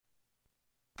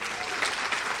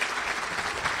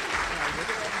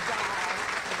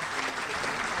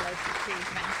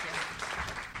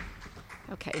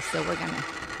Okay, so we're going to...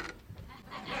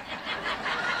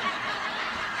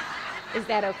 Is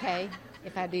that okay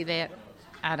if I do that?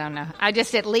 I don't know. I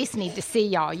just at least need to see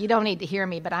y'all. You don't need to hear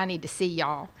me, but I need to see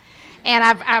y'all. And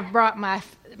I've brought my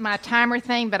timer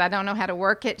thing, but I don't know how to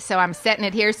work it, so I'm setting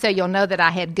it here so you'll know that I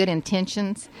had good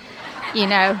intentions. You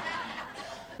know,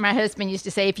 my husband used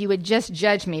to say, if you would just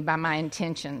judge me by my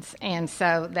intentions. And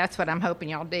so that's what I'm hoping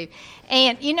y'all do.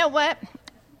 And you know what?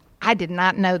 I did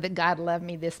not know that God loved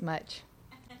me this much.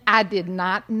 I did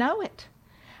not know it.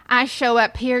 I show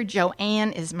up here.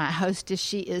 Joanne is my hostess.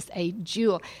 She is a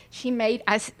jewel.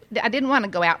 I didn't want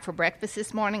to go out for breakfast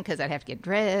this morning because I'd have to get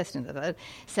dressed.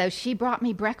 So she brought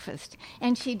me breakfast.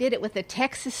 And she did it with a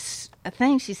Texas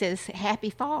thing. She says, happy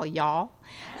fall, y'all.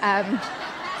 And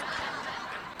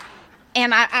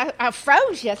I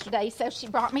froze yesterday, so she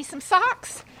brought me some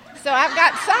socks. So I've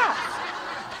got socks.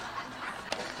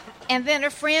 And then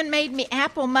a friend made me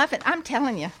apple muffin. I'm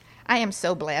telling you, I am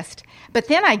so blessed. But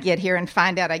then I get here and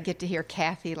find out I get to hear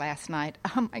Kathy last night.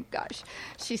 Oh, my gosh.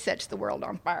 She sets the world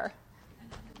on fire.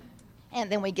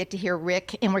 And then we get to hear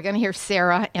Rick, and we're going to hear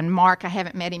Sarah and Mark. I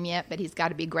haven't met him yet, but he's got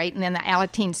to be great. And then the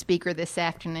Alateen speaker this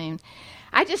afternoon.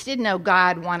 I just didn't know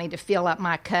God wanted to fill up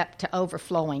my cup to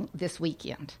overflowing this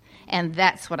weekend. And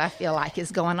that's what I feel like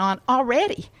is going on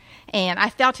already. And I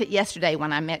felt it yesterday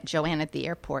when I met Joanne at the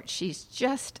airport. She's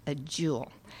just a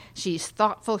jewel. She's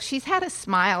thoughtful. She's had a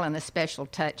smile and a special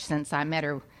touch since I met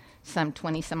her some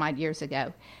 20-some-odd years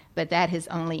ago. But that has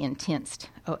only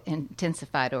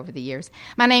intensified over the years.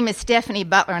 My name is Stephanie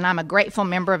Butler, and I'm a grateful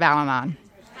member of Al-Anon.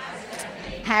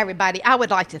 Hi, everybody. I would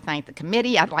like to thank the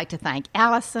committee. I'd like to thank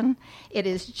Allison. It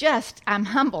is just, I'm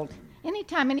humbled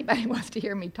anytime anybody wants to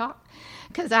hear me talk,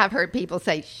 because I've heard people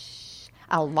say shh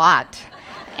a lot.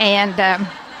 And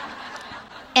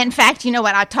in fact, you know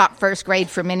what? I taught first grade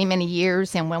for many, many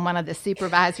years, and when one of the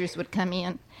supervisors would come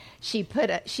in, she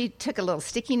took a little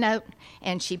sticky note,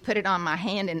 and she put it on my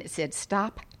hand, and it said,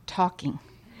 stop talking.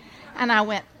 And I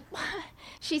went, what?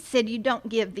 She said, you don't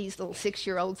give these little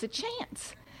 6-year-olds a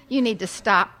chance. You need to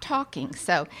stop talking.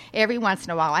 So every once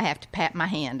in a while, I have to pat my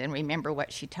hand and remember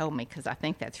what she told me, because I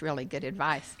think that's really good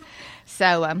advice.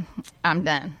 So I'm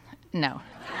done. No.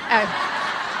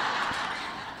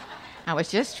 I was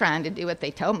just trying to do what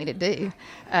they told me to do.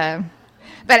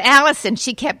 But Allison,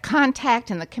 she kept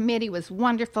contact, and the committee was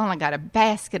wonderful, and I got a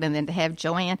basket, and then to have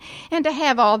Joanne, and to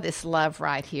have all this love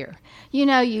right here. You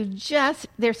know,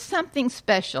 there's something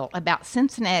special about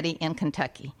Cincinnati and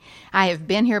Kentucky. I have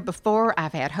been here before.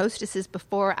 I've had hostesses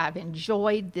before. I've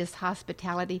enjoyed this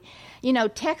hospitality. You know,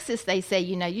 Texas, they say,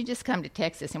 you know, you just come to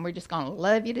Texas, and we're just going to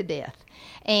love you to death.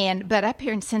 But up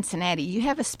here in Cincinnati, you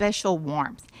have a special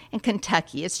warmth. In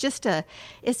Kentucky, it's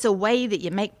a way that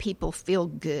you make people feel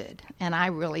good, and I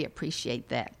really appreciate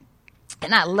that.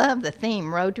 And I love the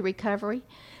theme, Road to Recovery,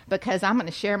 because I'm going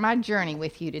to share my journey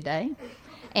with you today,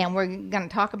 and we're going to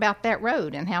talk about that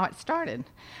road and how it started.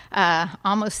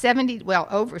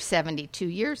 Over 72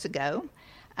 years ago,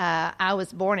 I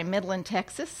was born in Midland,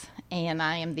 Texas, and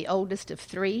I am the oldest of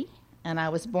 3, and I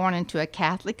was born into a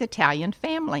Catholic Italian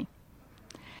family.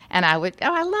 And I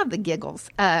love the giggles.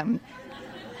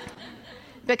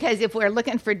 Because if we're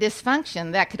looking for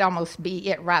dysfunction, that could almost be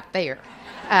it right there.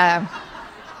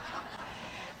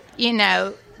 You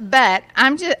know, but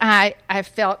I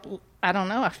felt, I don't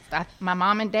know, my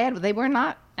mom and dad, they were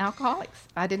not alcoholics.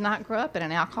 I did not grow up in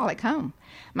an alcoholic home.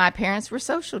 My parents were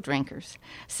social drinkers.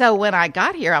 So when I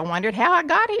got here, I wondered how I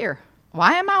got here.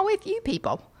 Why am I with you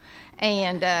people?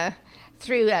 And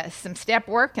through some step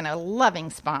work and a loving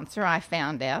sponsor, I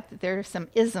found out that there are some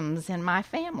isms in my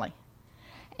family.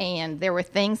 And there were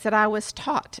things that I was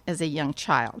taught as a young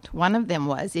child. One of them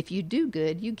was, if you do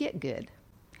good, you get good.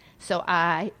 So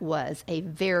I was a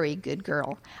very good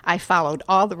girl. I followed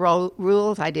all the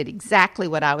rules. I did exactly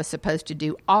what I was supposed to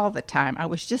do all the time. I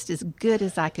was just as good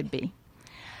as I could be.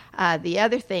 The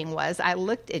other thing was, I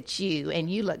looked at you,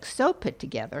 and you looked so put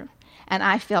together, and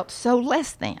I felt so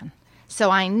less than.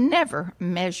 So I never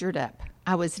measured up.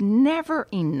 I was never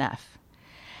enough.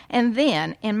 And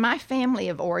then, in my family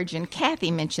of origin, Kathy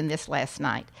mentioned this last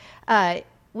night,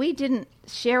 we didn't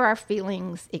share our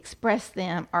feelings, express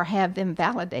them, or have them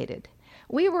validated.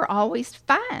 We were always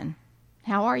fine.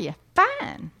 How are you?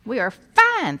 Fine. We are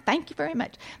fine. Thank you very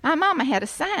much. My mama had a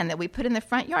sign that we put in the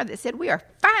front yard that said, we are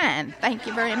fine. Thank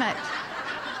you very much.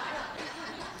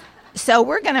 So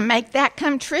we're going to make that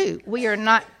come true. We are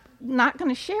not going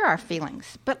to share our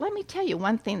feelings. But let me tell you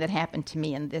one thing that happened to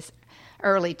me in this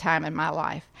early time in my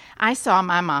life. I saw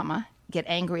my mama get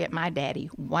angry at my daddy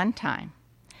one time.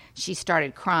 She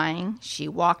started crying. She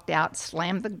walked out,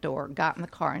 slammed the door, got in the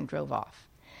car, and drove off.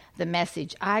 the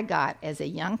message I got as a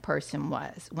young person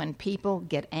was, when people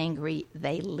get angry,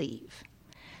 they leave.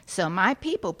 So my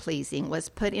people-pleasing was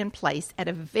put in place at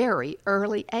a very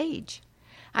early age.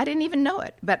 I didn't even know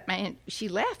it, but she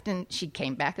left and she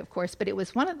came back, of course, but it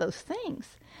was one of those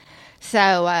things.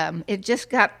 So it just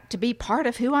got to be part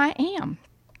of who I am.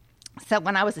 So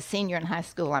when I was a senior in high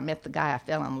school, I met the guy I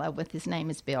fell in love with. His name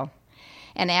is Bill.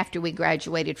 And after we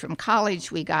graduated from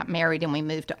college, we got married and we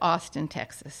moved to Austin,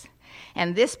 Texas.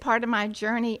 And this part of my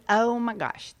journey, oh my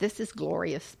gosh, this is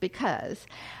glorious because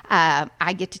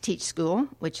I get to teach school,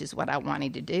 which is what I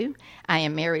wanted to do. I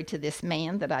am married to this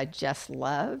man that I just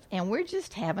love, and we're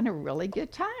just having a really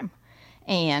good time.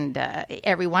 And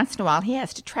every once in a while, he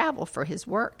has to travel for his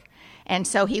work. And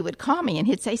so he would call me and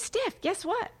he'd say, Steph, guess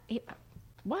what?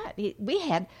 We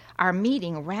had our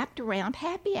meeting wrapped around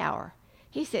happy hour.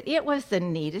 He said, it was the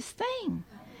neatest thing.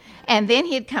 And then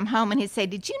he'd come home and he'd say,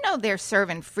 did you know they're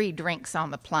serving free drinks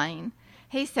on the plane?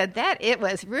 He said that it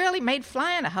was really made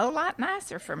flying a whole lot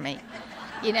nicer for me,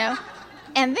 you know.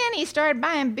 And then he started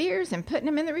buying beers and putting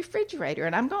them in the refrigerator.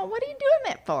 And I'm going, what are you doing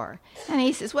that for? And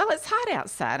he says, well, it's hot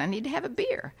outside. I need to have a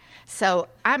beer. So,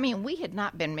 we had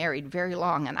not been married very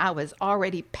long, and I was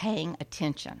already paying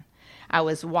attention. I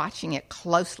was watching it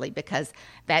closely because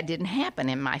that didn't happen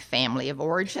in my family of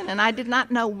origin, and I did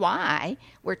not know why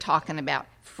we're talking about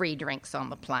free drinks on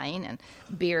the plane and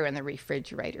beer in the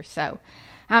refrigerator. So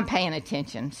I'm paying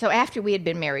attention. So after we had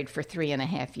been married for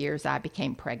 3.5 years, I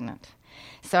became pregnant.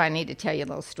 So I need to tell you a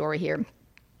little story here.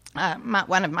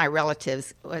 One of my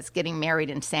relatives was getting married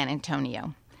in San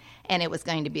Antonio, and it was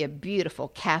going to be a beautiful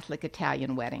Catholic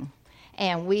Italian wedding.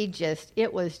 And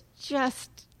it was just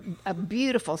a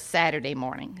beautiful Saturday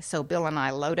morning. So Bill and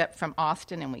I load up from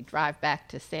Austin and we drive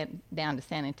back down to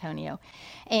San Antonio.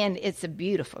 And it's a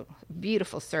beautiful,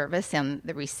 beautiful service. And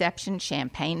the reception,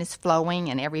 champagne is flowing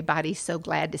and everybody's so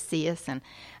glad to see us. And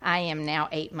I am now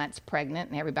 8 months pregnant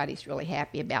and everybody's really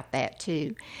happy about that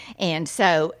too. And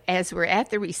so as we're at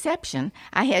the reception,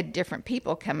 I had different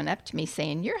people coming up to me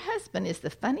saying, your husband is the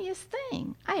funniest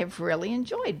thing. I have really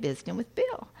enjoyed visiting with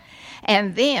Bill.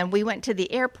 And then we went to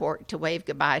the airport to wave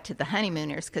goodbye to the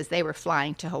honeymooners because they were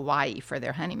flying to Hawaii for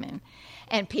their honeymoon.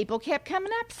 And people kept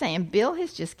coming up saying, Bill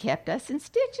has just kept us in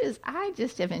stitches. I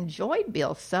just have enjoyed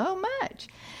Bill so much.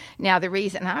 Now, the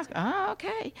reason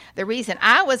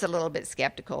I was a little bit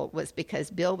skeptical was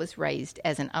because Bill was raised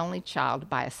as an only child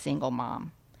by a single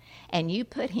mom. And you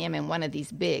put him in one of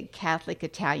these big Catholic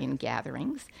Italian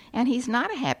gatherings, and he's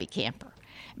not a happy camper.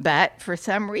 But for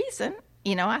some reason,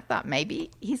 I thought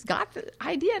maybe he's got the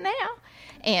idea now.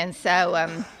 And so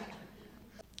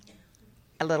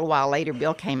a little while later,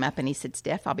 Bill came up and he said,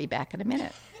 Steph, I'll be back in a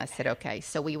minute. I said, okay.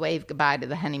 So we wave goodbye to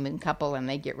the honeymoon couple and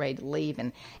they get ready to leave.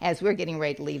 And as we're getting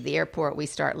ready to leave the airport, we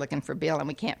start looking for Bill and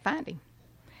we can't find him.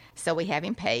 So we have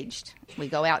him paged. We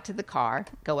go out to the car,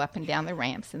 go up and down the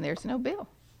ramps, and there's no Bill.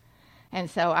 And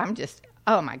so I'm just,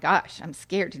 oh my gosh, I'm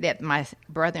scared to death. My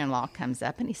brother-in-law comes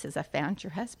up and he says, I found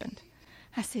your husband.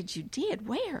 I said, you did?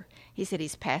 Where? He said,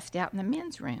 he's passed out in the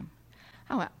men's room.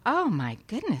 I went, oh, my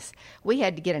goodness. We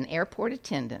had to get an airport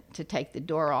attendant to take the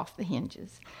door off the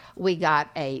hinges. We got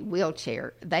a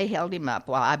wheelchair. They held him up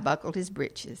while I buckled his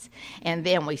breeches. And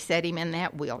then we set him in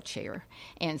that wheelchair.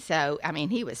 And so,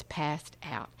 he was passed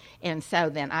out. And so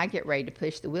then I get ready to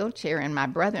push the wheelchair, and my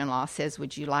brother-in-law says,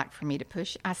 would you like for me to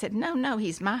push? I said, no,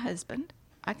 he's my husband.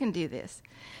 I can do this.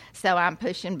 So I'm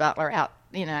pushing Butler out,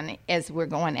 and as we're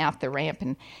going out the ramp,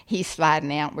 and he's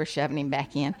sliding out, we're shoving him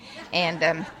back in.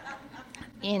 And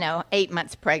 8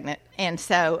 months pregnant. And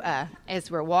so as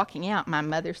we're walking out, my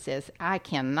mother says, I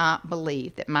cannot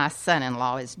believe that my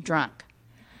son-in-law is drunk.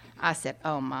 I said,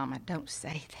 oh, Mama, don't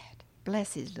say that.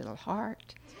 Bless his little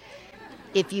heart.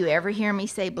 If you ever hear me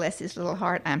say bless his little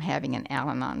heart, I'm having an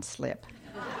Al-Anon slip.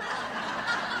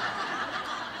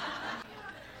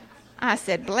 I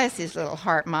said, bless his little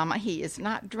heart, Mama. He is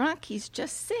not drunk. He's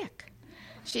just sick.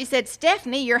 She said,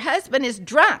 Stephanie, your husband is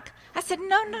drunk. I said,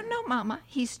 no, Mama.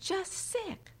 He's just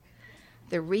sick.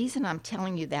 The reason I'm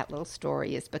telling you that little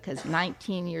story is because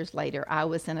 19 years later, I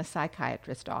was in a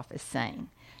psychiatrist's office saying,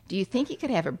 do you think he could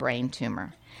have a brain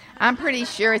tumor? I'm pretty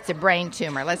sure it's a brain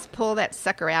tumor. Let's pull that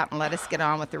sucker out and let us get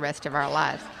on with the rest of our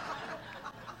lives.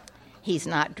 He's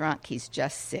not drunk. He's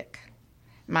just sick.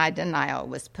 My denial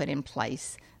was put in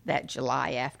place that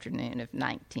July afternoon of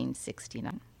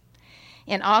 1969.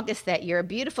 In August that year, a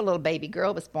beautiful little baby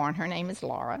girl was born. Her name is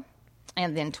Laura.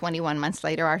 And then 21 months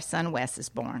later, our son Wes is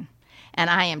born. And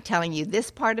I am telling you, this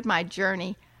part of my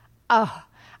journey,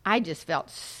 I just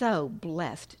felt so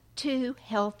blessed. 2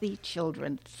 healthy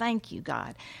children. Thank you,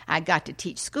 God. I got to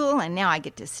teach school, and now I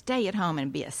get to stay at home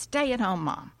and be a stay-at-home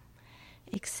mom.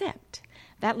 Except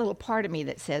that little part of me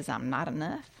that says I'm not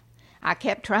enough. I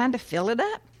kept trying to fill it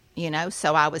up,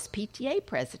 so I was PTA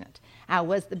president. I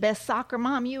was the best soccer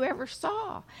mom you ever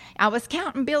saw. I was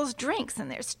counting Bill's drinks, and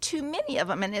there's too many of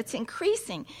them, and it's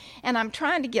increasing. And I'm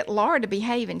trying to get Laura to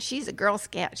behave, and she's a Girl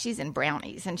Scout. She's in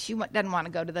Brownies, and she doesn't want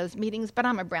to go to those meetings, but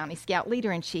I'm a Brownie Scout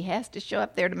leader, and she has to show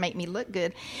up there to make me look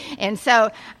good. And so,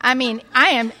 I'm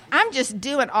just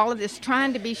doing all of this,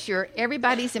 trying to be sure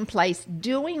everybody's in place,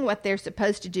 doing what they're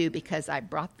supposed to do, because I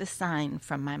brought the sign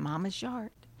from my mama's yard.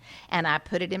 And I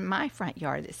put it in my front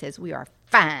yard that says, "We are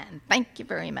fine. Thank you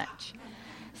very much."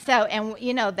 So, and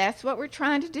that's what we're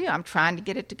trying to do. I'm trying to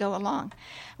get it to go along.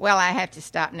 Well, I have to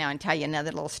stop now and tell you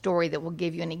another little story that will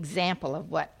give you an example of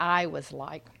what I was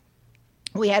like.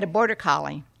 We had a border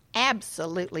collie,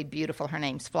 absolutely beautiful. Her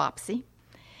name's Flopsy.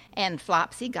 And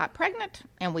Flopsy got pregnant,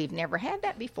 and we've never had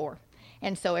that before.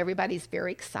 And so everybody's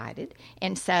very excited.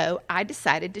 And so I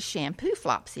decided to shampoo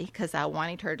Flopsy because I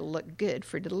wanted her to look good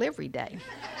for delivery day.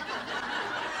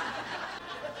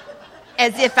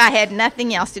 As if I had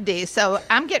nothing else to do. So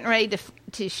I'm getting ready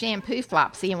to shampoo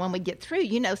Flopsy. And when we get through,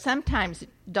 sometimes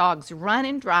dogs run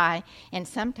and dry, and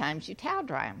sometimes you towel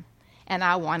dry them. And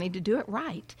I wanted to do it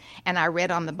right. And I read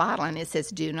on the bottle, and it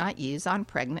says, "Do not use on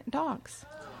pregnant dogs."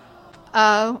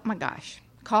 Oh, my gosh.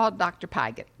 Called Dr.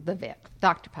 Pygott, the vet,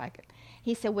 Dr. Pygott.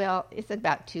 He said, "Well, it's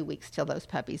about 2 weeks till those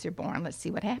puppies are born. Let's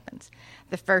see what happens."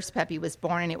 The first puppy was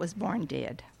born, and it was born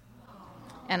dead.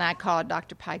 And I called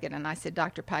Dr. Pygott, and I said,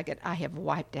 "Dr. Pygott, I have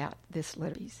wiped out this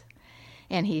litter's."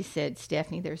 And he said,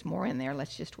 "Stephanie, there's more in there.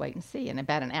 Let's just wait and see." And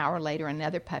about an hour later,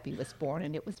 another puppy was born,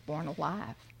 and it was born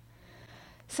alive.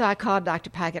 So I called Dr.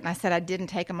 Pygott, and I said, "I didn't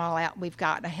take them all out. We've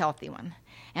got a healthy one."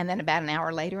 And then about an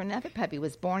hour later, another puppy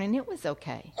was born, and it was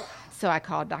okay. So I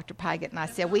called Dr. Pygott, and I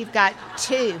said,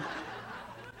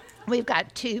 We've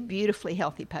got two beautifully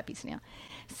healthy puppies now.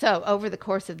 So over the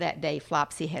course of that day,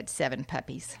 Flopsy had 7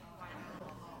 puppies.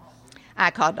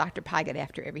 I called Dr. Pygott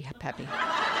after every puppy.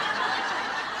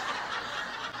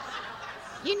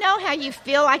 You know how you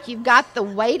feel like you've got the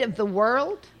weight of the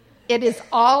world? It is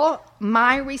all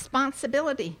my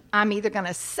responsibility. I'm either going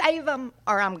to save them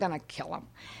or I'm going to kill them.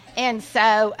 And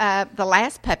so the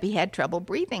last puppy had trouble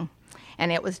breathing.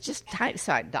 And it was just tight.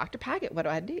 So Dr. Pygott, what do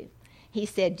I do? He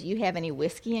said, "Do you have any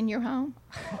whiskey in your home?"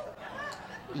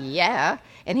 Yeah.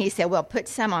 And he said, "Well, put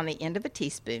some on the end of a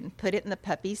teaspoon, put it in the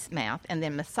puppy's mouth, and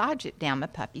then massage it down the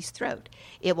puppy's throat.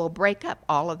 It will break up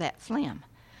all of that phlegm."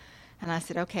 And I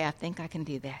said, "Okay, I think I can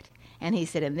do that." And he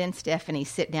said, "And then, Stephanie,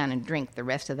 sit down and drink the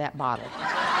rest of that bottle."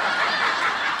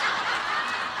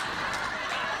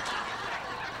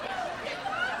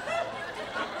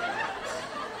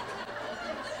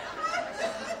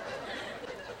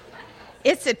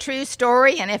 It's a true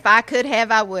story, and if I could have,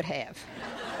 I would have.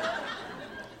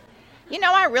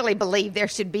 I really believe there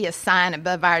should be a sign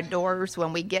above our doors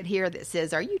when we get here that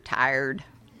says, "Are you tired?"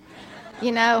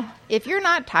 If you're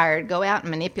not tired, go out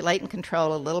and manipulate and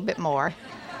control a little bit more.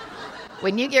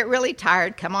 When you get really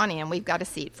tired, come on in. We've got a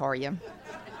seat for you.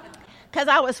 Because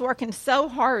I was working so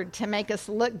hard to make us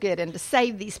look good and to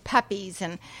save these puppies.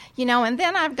 And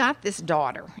then I've got this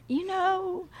daughter.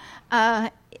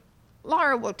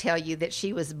 Laura will tell you that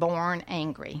she was born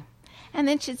angry. And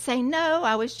then she'd say, "No,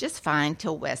 I was just fine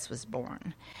till Wes was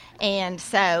born." And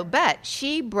so, but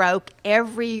she broke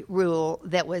every rule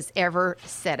that was ever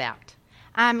set out.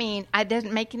 It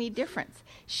didn't make any difference.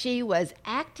 She was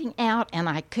acting out,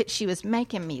 and she was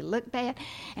making me look bad.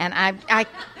 And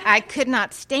I could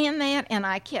not stand that, and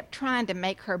I kept trying to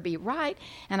make her be right.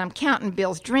 And I'm counting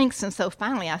Bill's drinks. And so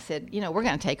finally I said, we're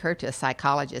going to take her to a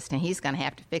psychologist, and he's going to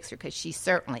have to fix her because she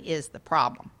certainly is the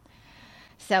problem.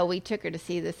 So we took her to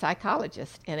see the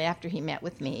psychologist, and after he met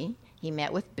with me, he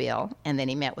met with Bill, and then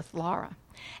he met with Laura.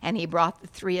 And he brought the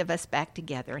 3 of us back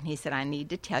together, and he said, "I need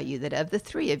to tell you that of the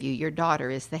 3 of you, your daughter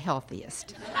is the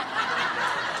healthiest."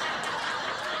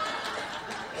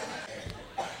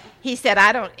 He said,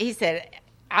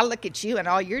 "I look at you, and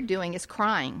all you're doing is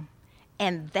crying."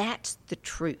 And that's the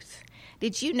truth.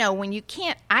 Did you know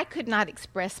I could not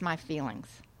express my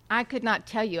feelings. I could not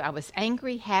tell you I was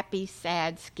angry, happy,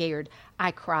 sad, scared.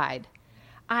 I cried.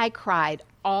 I cried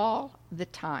all the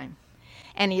time.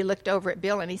 And he looked over at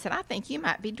Bill and he said, "I think you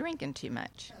might be drinking too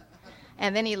much."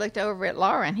 And then he looked over at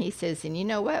Laura and he says, "And you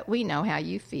know what? We know how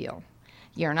you feel.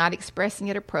 You're not expressing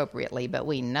it appropriately, but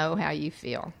we know how you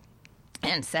feel."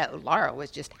 And so Laura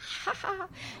was just,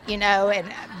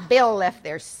 and Bill left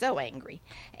there so angry.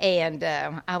 And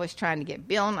I was trying to get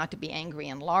Bill not to be angry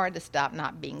and Laura to stop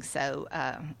not being so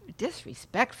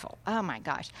disrespectful. Oh, my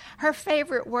gosh. Her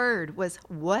favorite word was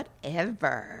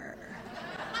whatever.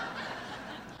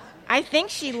 I think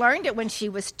she learned it when she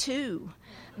was 2.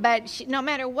 But no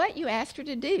matter what you asked her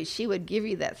to do, she would give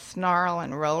you that snarl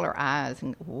and roll her eyes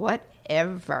and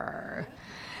whatever.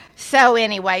 So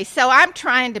anyway, I'm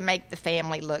trying to make the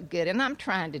family look good, and I'm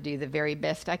trying to do the very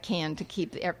best I can to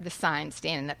keep the sign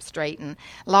standing up straight, and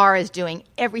Laura's doing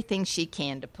everything she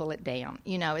can to pull it down.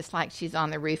 You know, it's like she's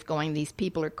on the roof going, these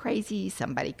people are crazy,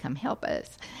 somebody come help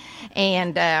us.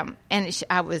 And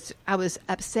I was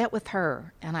upset with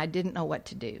her, and I didn't know what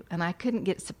to do, and I couldn't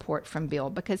get support from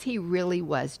Bill because he really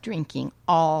was drinking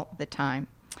all the time.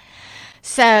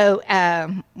 So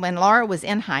when Laura was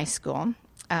in high school,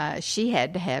 she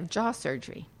had to have jaw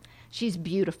surgery. She's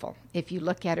beautiful if you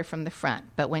look at her from the front,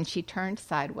 but when she turned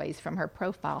sideways from her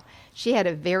profile, she had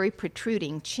a very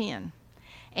protruding chin.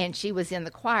 And she was in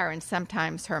the choir, and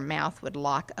sometimes her mouth would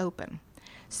lock open.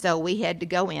 So we had to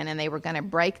go in, and they were going to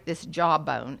break this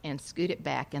jawbone and scoot it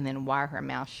back and then wire her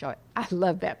mouth shut. I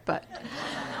love that butt.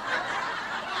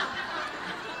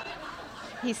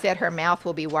 He said her mouth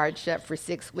will be wired shut for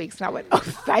 6 weeks. And I went, oh,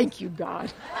 thank you,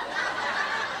 God.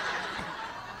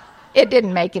 It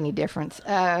didn't make any difference.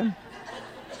 But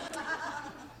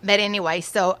anyway,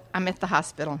 so I'm at the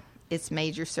hospital. It's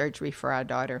major surgery for our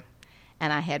daughter.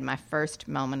 And I had my first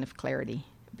moment of clarity.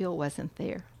 Bill wasn't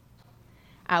there.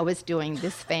 I was doing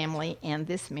this family and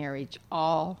this marriage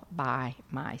all by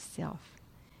myself.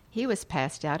 He was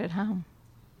passed out at home.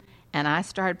 And I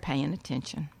started paying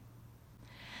attention.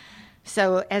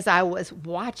 So as I was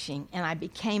watching and I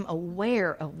became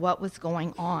aware of what was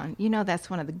going on, you know, that's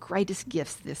one of the greatest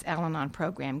gifts this Al-Anon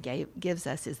program gives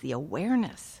us is the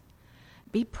awareness.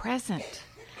 Be present.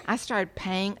 I started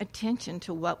paying attention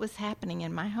to what was happening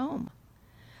in my home.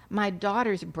 My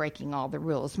daughter's breaking all the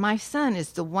rules. My son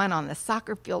is the one on the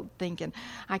soccer field thinking,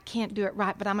 I can't do it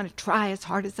right, but I'm going to try as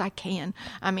hard as I can.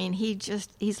 I mean,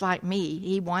 he's like me.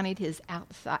 He wanted his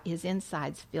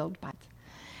insides filled by.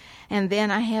 And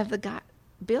then I have the guy,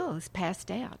 Bill is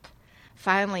passed out.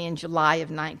 Finally, in July of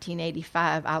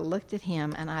 1985, I looked at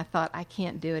him and I thought, I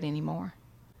can't do it anymore.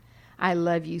 I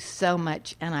love you so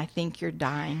much and I think you're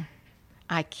dying.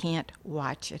 I can't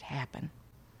watch it happen.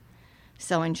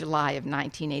 So in July of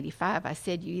 1985, I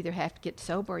said, you either have to get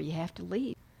sober or you have to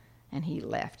leave. And he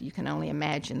left. You can only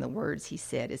imagine the words he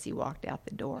said as he walked out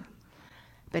the door.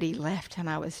 But he left and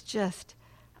I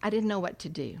didn't know what to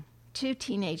do. 2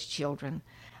 teenage children.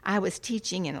 I was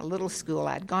teaching in a little school.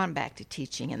 I'd gone back to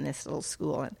teaching in this little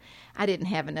school, and I didn't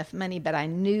have enough money, but I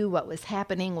knew what was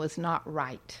happening was not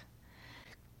right.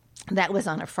 That was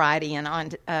on a Friday, and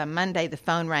on Monday the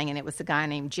phone rang, and it was a guy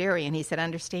named Jerry, and he said, I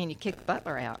understand you kicked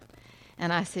Butler out.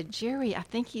 And I said, Jerry, I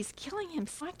think he's killing him.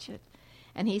 Watch it.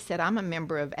 And he said, I'm a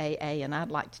member of AA, and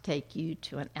I'd like to take you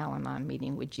to an Al-Anon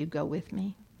meeting. Would you go with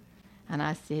me? And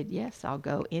I said, yes, I'll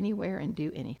go anywhere and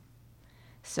do anything.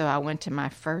 So I went to my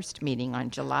first meeting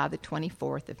on July the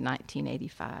 24th of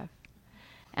 1985.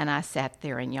 And I sat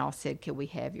there, and y'all said, could we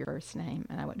have your first name?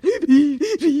 And I went,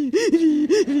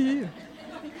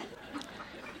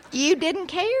 you didn't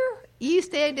care. You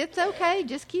said, it's okay,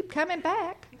 just keep coming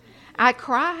back. I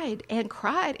cried and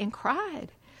cried and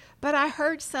cried. But I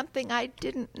heard something I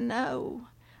didn't know.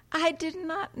 I did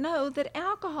not know that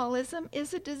alcoholism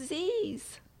is a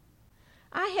disease.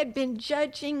 I had been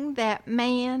judging that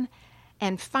man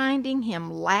and finding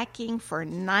him lacking for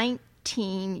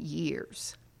 19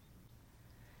 years.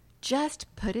 Just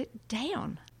put it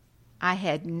down. I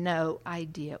had no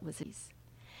idea it was a disease.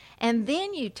 And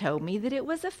then you told me that it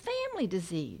was a family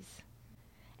disease.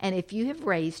 And if you have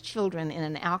raised children in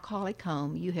an alcoholic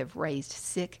home, you have raised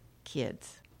sick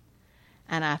kids.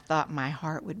 And I thought my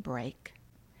heart would break.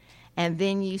 And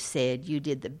then you said you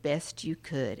did the best you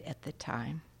could at the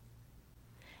time.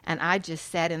 And I just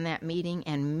sat in that meeting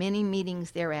and many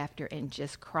meetings thereafter and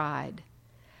just cried.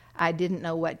 I didn't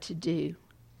know what to do.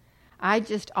 I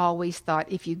just always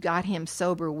thought if you got him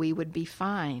sober, we would be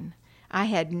fine. I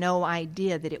had no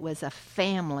idea that it was a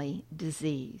family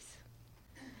disease.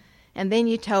 And then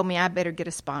you told me I better get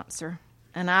a sponsor,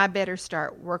 and I better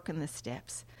start working the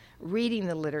steps, reading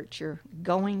the literature,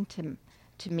 going to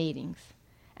meetings.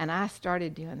 And I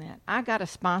started doing that. I got a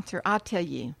sponsor, I'll tell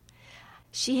you.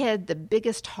 She had the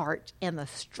biggest heart and the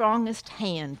strongest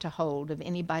hand to hold of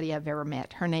anybody I've ever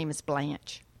met. Her name is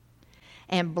Blanche.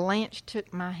 And Blanche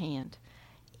took my hand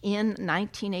in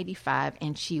 1985,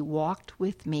 and she walked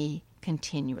with me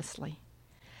continuously.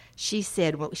 She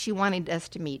said she wanted us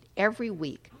to meet every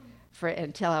week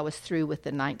until I was through with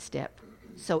the 9th step.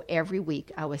 So every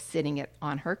week I was sitting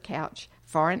on her couch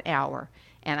for an hour,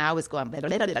 and I was going blah,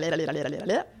 blah, blah, blah, blah, blah,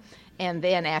 blah. And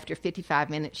then after 55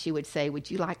 minutes, she would say,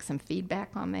 would you like some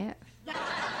feedback on that?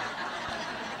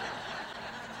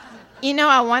 You know,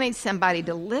 I wanted somebody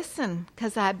to listen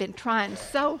because I'd been trying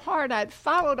so hard. I'd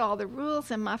followed all the rules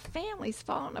and my family's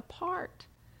fallen apart.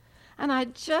 And I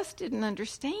just didn't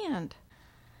understand.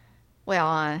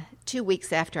 Well, 2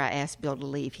 weeks after I asked Bill to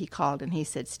leave, he called and he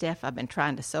said, Steph, I've been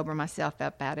trying to sober myself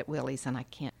up out at Willie's and I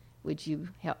can't. Would you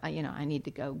help? I need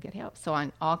to go get help. So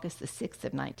on August the 6th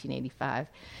of 1985,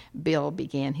 Bill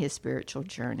began his spiritual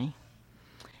journey.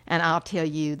 And I'll tell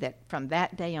you that from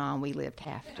that day on, we lived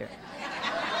after.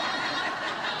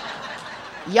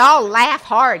 Y'all laugh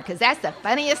hard because that's the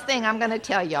funniest thing I'm going to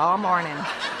tell you all morning.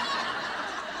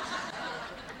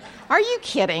 Are you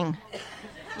kidding?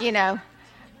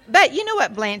 But you know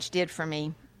what Blanche did for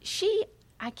me?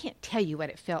 I can't tell you what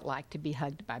it felt like to be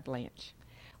hugged by Blanche.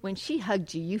 When she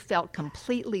hugged you, you felt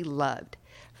completely loved.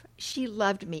 She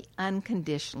loved me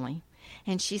unconditionally.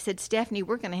 And she said, Stephanie,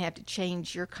 we're going to have to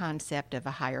change your concept of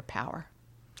a higher power.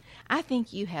 I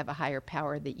think you have a higher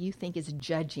power that you think is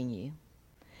judging you.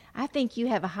 I think you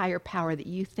have a higher power that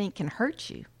you think can hurt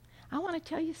you. I want to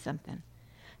tell you something.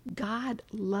 God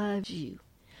loves you.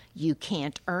 You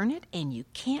can't earn it and you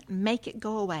can't make it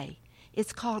go away.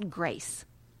 It's called grace.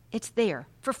 It's there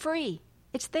for free.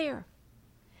 It's there.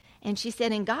 And she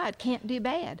said, and God can't do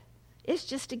bad. It's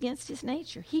just against his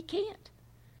nature. He can't.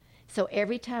 So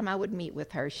every time I would meet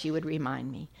with her, she would remind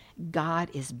me, God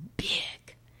is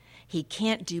big. He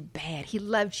can't do bad. He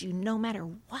loves you no matter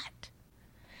what.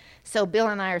 So Bill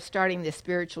and I are starting this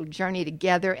spiritual journey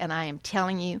together, and I am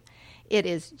telling you, it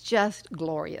is just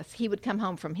glorious. He would come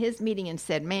home from his meeting and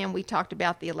said, man, we talked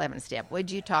about the 11th step. What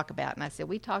did you talk about? And I said,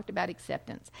 we talked about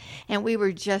acceptance. And we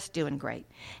were just doing great.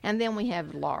 And then we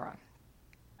have Laura.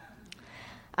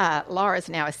 Laura's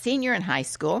now a senior in high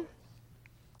school.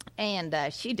 And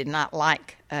she did not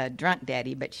like a drunk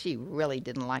daddy, but she really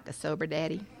didn't like a sober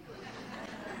daddy.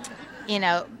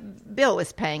 Bill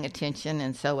was paying attention,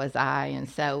 and so was I. And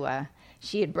so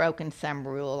she had broken some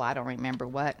rule, I don't remember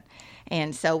what.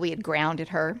 And so we had grounded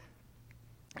her.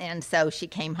 And so she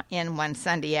came in one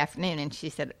Sunday afternoon, and she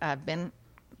said, I've been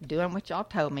doing what y'all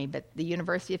told me, but the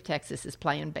University of Texas is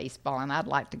playing baseball, and I'd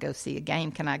like to go see a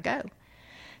game. Can I go?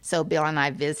 So Bill and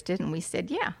I visited, and we said,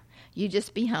 yeah, you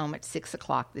just be home at 6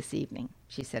 o'clock this evening.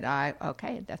 She said,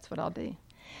 okay, that's what I'll do.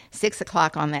 6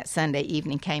 o'clock on that Sunday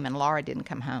evening came, and Laura didn't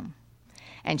come home.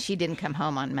 And she didn't come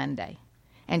home on Monday.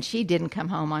 And she didn't come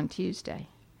home on Tuesday.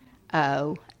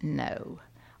 Oh, no.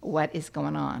 What is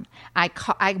going on? I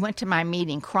went to my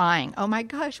meeting crying. Oh, my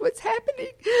gosh, what's happening?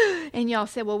 And y'all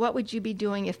said, well, what would you be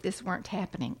doing if this weren't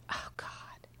happening? Oh, God.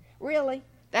 Really?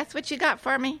 That's what you got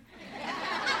for me?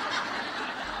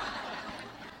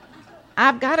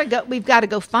 We've got to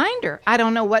go find her. I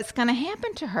don't know what's going to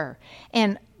happen to her.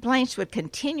 And Blanche would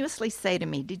continuously say to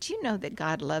me, did you know that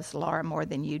God loves Laura more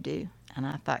than you do? And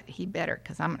I thought, he better,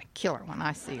 because I'm going to kill her when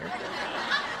I see her.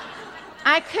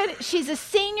 She's a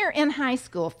senior in high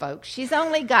school, folks. She's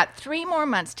only got 3 more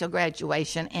months till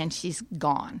graduation, and she's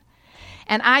gone.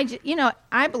 And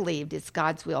I believed it's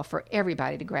God's will for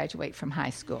everybody to graduate from high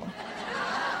school.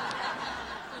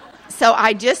 So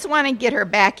I just want to get her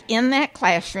back in that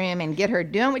classroom and get her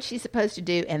doing what she's supposed to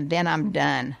do, and then I'm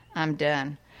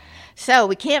done. So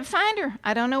we can't find her.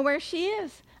 I don't know where she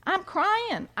is. I'm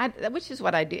crying, which is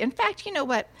what I do. In fact, you know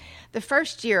what? The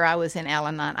first year I was in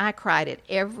Al-Anon, I cried at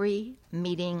every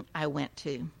meeting I went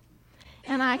to.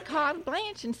 And I called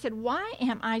Blanche and said, why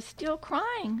am I still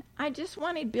crying? I just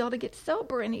wanted Bill to get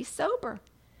sober, and he's sober.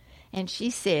 And she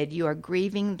said, you are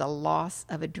grieving the loss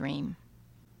of a dream.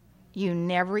 You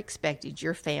never expected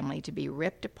your family to be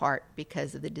ripped apart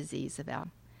because of the disease of Al.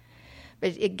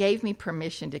 But it gave me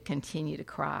permission to continue to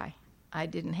cry. I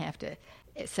didn't have to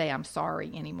say I'm sorry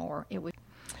anymore.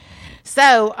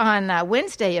 So on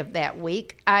Wednesday of that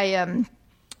week, I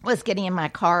was getting in my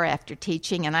car after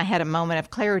teaching, and I had a moment of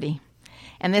clarity.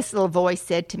 And this little voice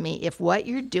said to me, if what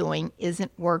you're doing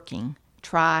isn't working,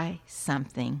 try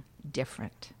something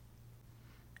different.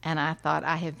 And I thought,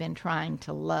 I have been trying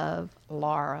to love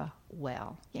Laura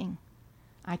well.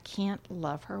 I can't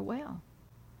love her well.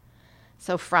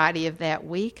 So Friday of that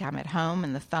week, I'm at home,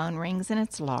 and the phone rings, and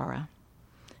it's Laura.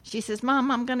 She says,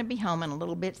 Mom, I'm going to be home in a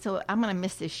little bit, so I'm going to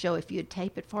miss this show if you'd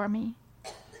tape it for me.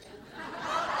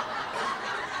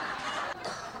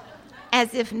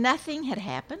 As if nothing had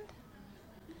happened.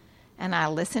 And I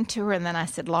listened to her, and then I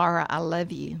said, Laura, I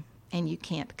love you, and you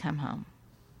can't come home.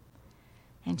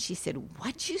 And she said,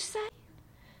 what'd you say?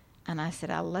 And I said,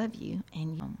 I love you,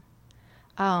 and you.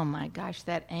 Oh, my gosh,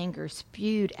 that anger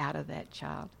spewed out of that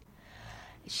child.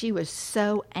 She was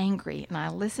so angry, and I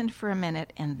listened for a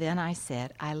minute, and then I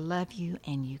said, I love you,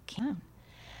 and you can.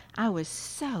 I was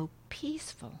so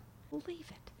peaceful. Believe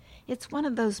it. It's one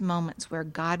of those moments where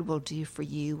God will do for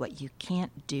you what you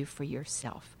can't do for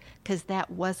yourself, because that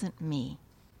wasn't me.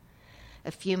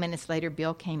 A few minutes later,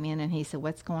 Bill came in and he said,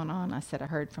 "What's going on?" I said, "I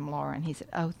heard from Laura." And he said,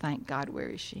 "Oh, thank God, where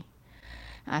is she?"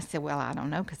 I said, "Well, I don't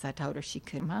know, because I told her she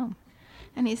couldn't come home."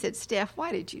 And he said, "Steph,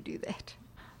 why did you do that?"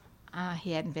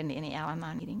 He hadn't been to any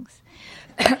Al-Anon meetings.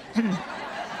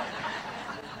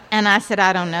 And I said,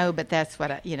 "I don't know, but that's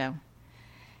what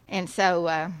And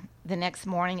so the next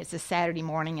morning, it's a Saturday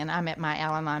morning, and I'm at my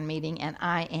Al-Anon meeting, and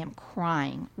I am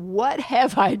crying. What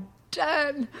have I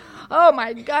done? Oh,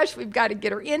 my gosh, we've got to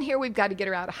get her in here. We've got to get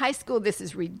her out of high school. This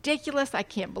is ridiculous. I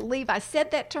can't believe I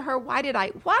said that to her. Why?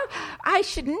 I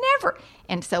should never.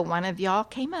 And so one of y'all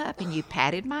came up, and you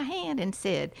patted my hand and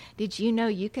said, "Did you know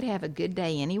you could have a good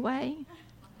day anyway?"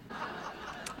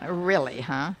 Really,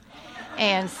 huh?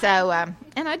 And so,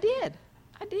 and I did.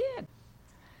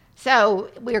 So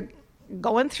we're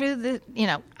going through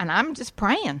and I'm just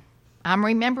praying. I'm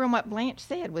remembering what Blanche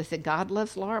said, was that God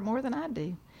loves Laura more than I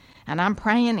do. And I'm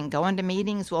praying and going to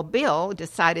meetings. Well, Bill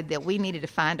decided that we needed to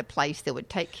find a place that would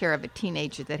take care of a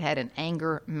teenager that had an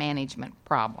anger management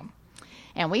problem.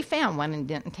 And we found one in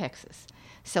Denton, Texas.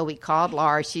 So we called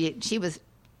Laura. She was,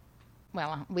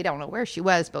 well, we don't know where she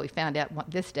was, but we found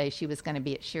out this day she was going to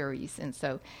be at Sherry's. And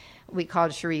so we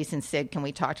called Sherry's and said, "Can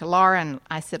we talk to Laura?" And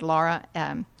I said, "Laura,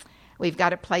 we've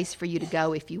got a place for you to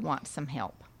go if you want some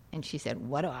help." And she said,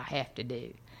 "What do I have to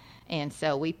do?" And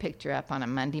so we picked her up on a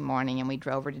Monday morning, and we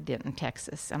drove her to Denton,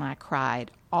 Texas, and I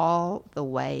cried all the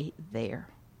way there.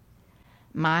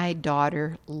 My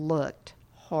daughter looked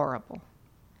horrible.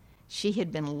 She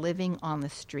had been living on the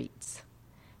streets.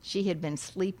 She had been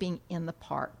sleeping in the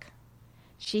park.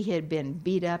 She had been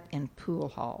beat up in pool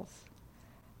halls.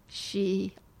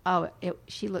 She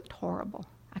looked horrible.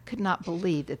 I could not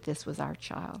believe that this was our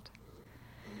child.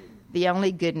 The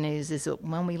only good news is that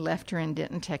when we left her in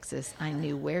Denton, Texas, I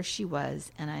knew where she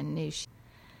was, and I knew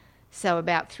So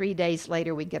about 3 days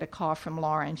later, we get a call from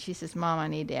Laura, and she says, "Mom, I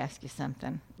need to ask you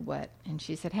something." "What?" And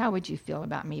she said, "How would you feel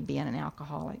about me being an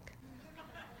alcoholic?"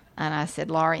 And I said,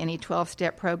 "Laura, any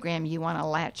 12-step program you want to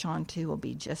latch on to will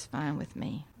be just fine with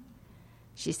me."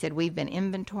 She said, "We've been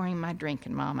inventorying my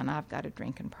drinking, Mom, and I've got a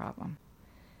drinking problem."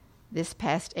 This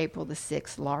past April the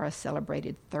 6th, Laura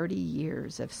celebrated 30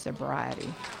 years of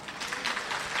sobriety.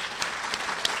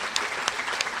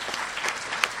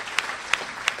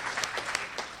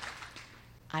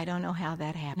 I don't know how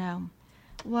that happened. No.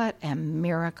 What a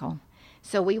miracle.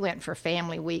 So we went for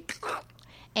Family Week,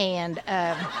 and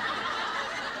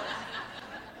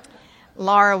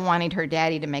Laura wanted her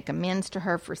daddy to make amends to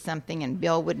her for something, and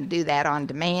Bill wouldn't do that on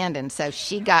demand, and so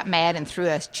she got mad and threw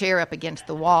a chair up against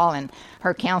the wall, and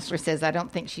her counselor says, "I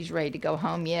don't think she's ready to go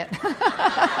home yet."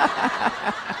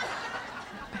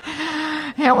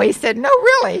 And we said, "No,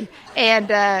 really?"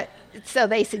 And so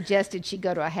they suggested she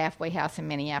go to a halfway house in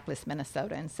Minneapolis,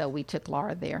 Minnesota, and so we took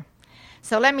Laura there.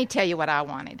 So let me tell you what I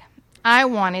wanted. I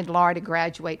wanted Laura to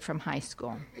graduate from high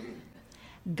school.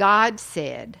 God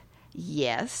said,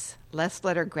 "Yes, let's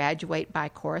let her graduate by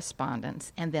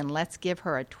correspondence, and then let's give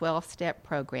her a 12-step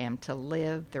program to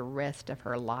live the rest of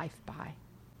her life by."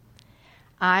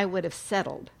 I would have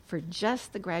settled for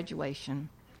just the graduation,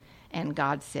 and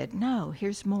God said, "No,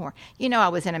 here's more." I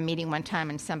was in a meeting one time,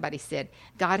 and somebody said,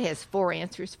 God has 4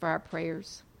 answers for our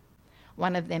prayers.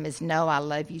 One of them is, "No, I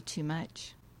love you too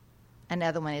much."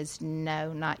 Another one is,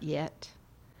 "No, not yet."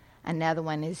 Another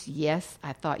one is, "Yes,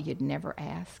 I thought you'd never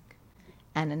ask."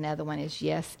 And another one is,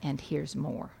 "Yes, and here's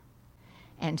more."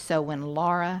 And so when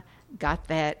Laura got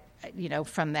that,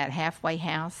 from that halfway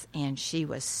house, and she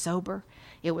was sober,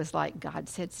 it was like God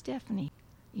said, "Stephanie,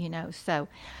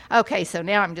 so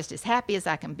now I'm just as happy as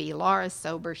I can be. Laura's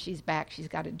sober. She's back. She's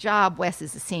got a job. Wes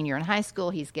is a senior in high school.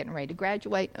 He's getting ready to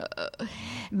graduate.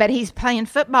 But he's playing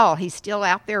football. He's still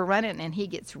out there running, and he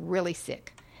gets really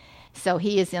sick. So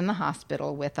he is in the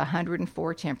hospital with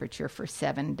 104 temperature for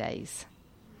 7 days.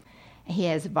 He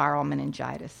has viral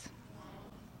meningitis.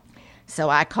 So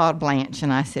I called Blanche,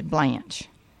 and I said, "Blanche,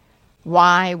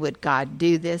 why would God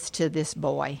do this to this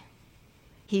boy?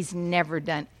 He's never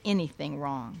done anything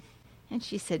wrong." And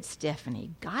she said,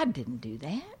 "Stephanie, God didn't do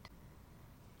that.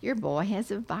 Your boy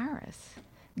has a virus.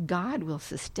 God will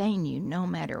sustain you no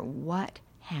matter what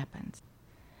happens."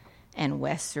 And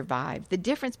Wes survived. The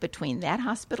difference between that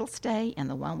hospital stay and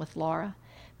the one with Laura,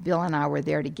 Bill and I were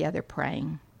there together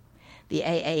praying. The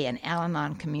AA and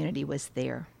Al-Anon community was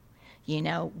there.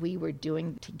 We were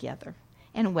doing together.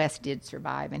 And Wes did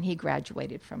survive, and he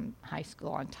graduated from high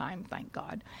school on time, thank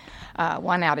God.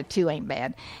 1 out of 2 ain't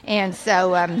bad. And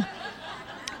so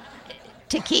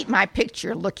to keep my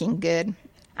picture looking good,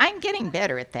 I'm getting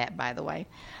better at that, by the way.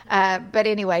 But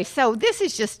anyway, so this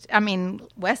is just,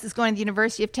 Wes is going to the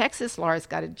University of Texas. Laura's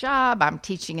got a job. I'm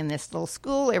teaching in this little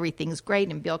school. Everything's great.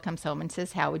 And Bill comes home and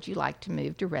says, how would you like to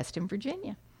move to Reston,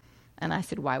 Virginia? And I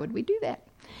said, why would we do that?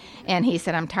 And he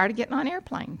said, I'm tired of getting on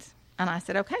airplanes. And I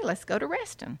said, okay, let's go to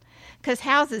Reston. Because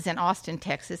houses in Austin,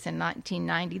 Texas in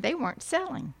 1990, they weren't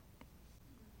selling.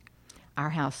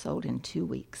 Our house sold in 2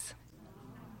 weeks.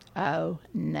 Oh,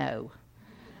 no.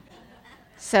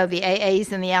 So the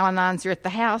AAs and the Al-Anons are at the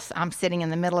house. I'm sitting in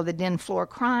the middle of the den floor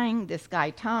crying. This guy,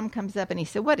 Tom, comes up and he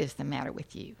said, what is the matter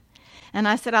with you? And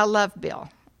I said, I love Bill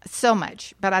so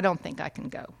much, but I don't think I can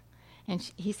go.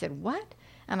 And he said, what?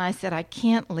 And I said, I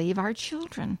can't leave our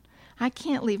children. I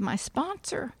can't leave my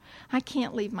sponsor. I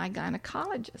can't leave my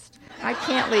gynecologist. I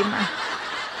can't leave my...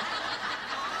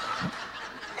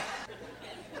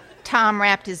 Tom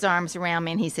wrapped his arms around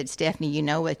me and he said, Stephanie, you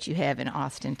know what you have in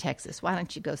Austin, Texas. Why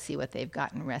don't you go see what they've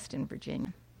got in Reston,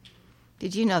 Virginia?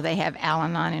 Did you know they have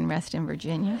Al-Anon in Reston,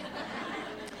 Virginia?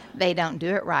 They don't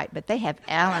do it right, but they have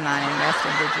Al-Anon in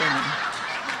Reston, Virginia.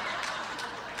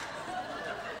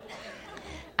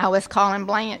 I was calling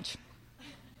Blanche.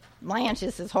 Blanche,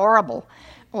 this is horrible.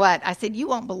 What? I said, you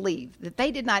won't believe that they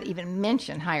did not even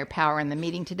mention higher power in the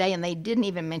meeting today, and they didn't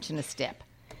even mention a step.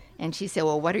 And she said,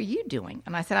 well, what are you doing?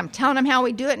 And I said, I'm telling them how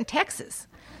we do it in Texas.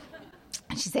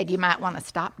 And she said, you might want to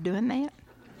stop doing that.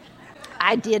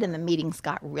 I did, and the meetings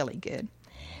got really good.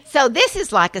 So this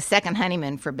is like a second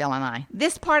honeymoon for Bill and I.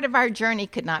 This part of our journey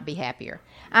could not be happier.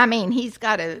 He's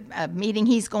got a meeting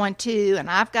he's going to, and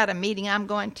I've got a meeting I'm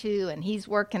going to, and he's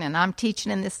working, and I'm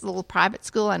teaching in this little private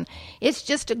school, and it's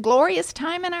just a glorious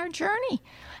time in our journey.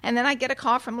 And then I get a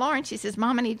call from Lauren. She says,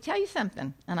 Mom, I need to tell you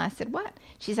something. And I said, what?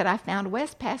 She said, I found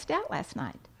Wes passed out last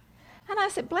night. And I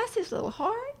said, bless his little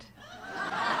heart.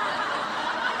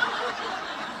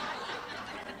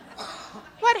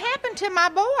 What happened to my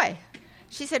boy?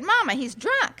 She said, Mama, he's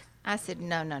drunk. I said,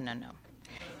 no.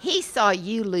 He saw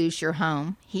you lose your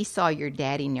home. He saw your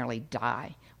daddy nearly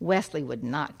die. Wesley would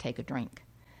not take a drink.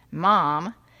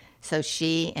 Mom... So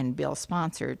she and Bill's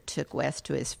sponsor took Wes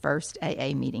to his first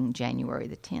AA meeting January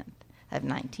the 10th of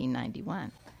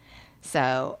 1991.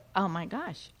 So, oh my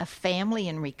gosh, a family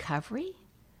in recovery?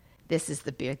 This is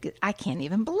the big, I can't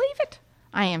even believe it.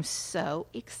 I am so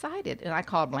excited. And I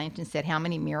called Blanche and said, how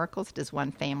many miracles does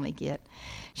one family get?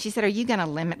 She said, are you going to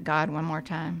limit God one more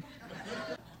time?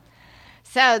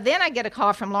 So then I get a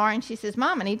call from Lauren. She says,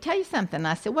 Mom, I need to tell you something.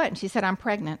 I said, what? And she said, I'm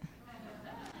pregnant.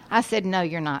 I said, no,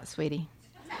 you're not, sweetie.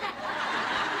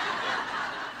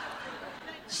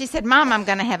 She said, Mom, I'm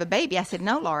going to have a baby. I said,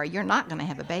 no, Laura, you're not going to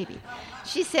have a baby.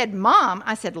 She said, Mom,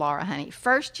 I said, Laura, honey,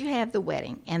 first you have the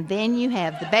wedding, and then you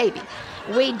have the baby.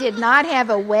 We did not have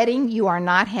a wedding. You are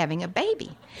not having a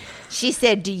baby. She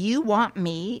said, do you want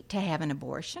me to have an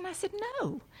abortion? I said,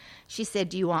 no. She said,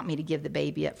 do you want me to give the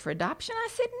baby up for adoption? I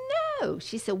said, no.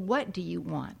 She said, what do you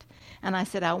want? And I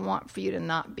said, I want for you to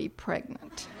not be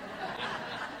pregnant.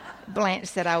 Blanche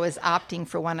said I was opting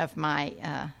for one of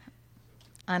my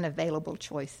unavailable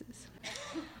choices.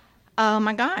 Oh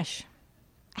my gosh.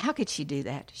 How could she do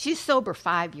that? She's sober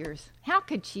 5 years. How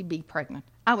could she be pregnant?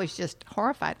 I was just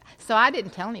horrified. So I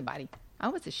didn't tell anybody. I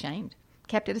was ashamed.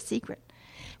 Kept it a secret.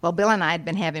 Well, Bill and I had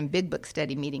been having big book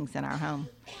study meetings in our home.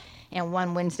 And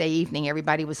one Wednesday evening,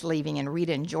 everybody was leaving, and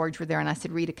Rita and George were there. And I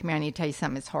said, Rita, come here. I need to tell you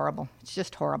something. It's horrible. It's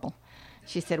just horrible.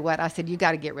 She said, what? I said, you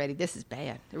got to get ready. This is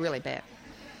bad. Really bad.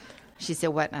 She said,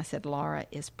 what? And I said, Laura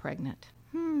is pregnant.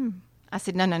 I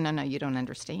said, no, you don't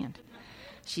understand.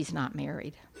 She's not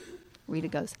married. Rita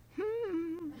goes,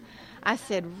 I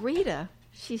said, Rita.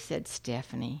 She said,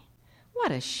 Stephanie,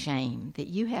 what a shame that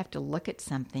you have to look at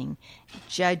something,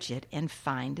 judge it, and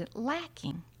find it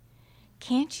lacking.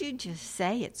 Can't you just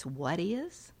say it's what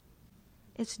is?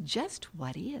 It's just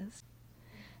what is.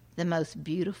 The most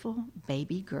beautiful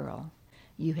baby girl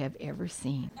you have ever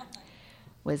seen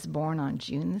was born on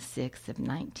June the 6th of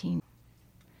 19.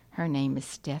 Her name is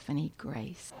Stephanie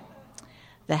Grace.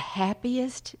 The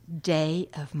happiest day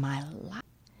of my life.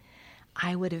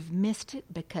 I would have missed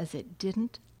it because it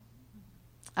didn't.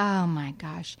 Oh my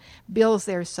gosh. Bill's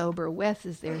there sober. Wes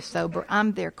is there sober.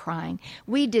 I'm there crying.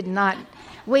 We didn't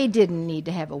need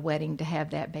to have a wedding to have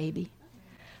that baby.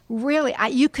 Really,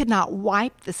 you could not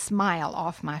wipe the smile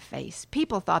off my face.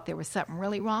 People thought there was something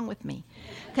really wrong with me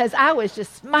because I was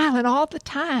just smiling all the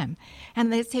time.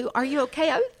 And they'd say, are you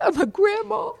okay? I'm a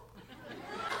grandma.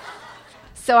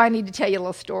 So I need to tell you a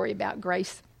little story about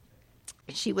Grace.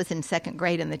 She was in second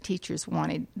grade, and the teacher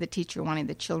wanted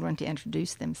the children to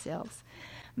introduce themselves.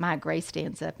 My Grace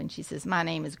stands up, and she says, my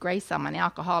name is Grace. I'm an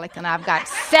alcoholic, and I've got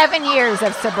 7 years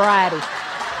of sobriety.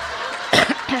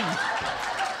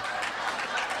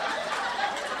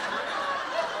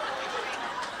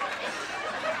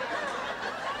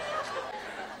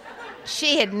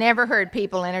 She had never heard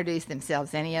people introduce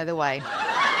themselves any other way.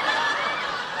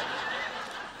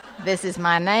 This is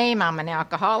my name, I'm an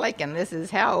alcoholic, and this is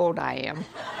how old I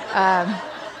am.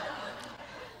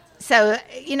 So,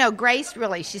 Grace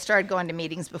really, she started going to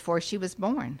meetings before she was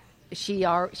born. She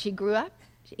grew up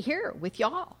here with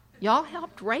y'all. Y'all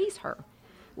helped raise her.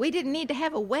 We didn't need to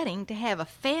have a wedding to have a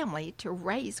family to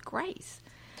raise Grace.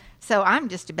 So I'm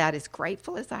just about as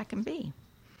grateful as I can be.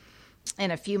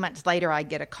 And a few months later, I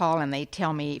get a call, and they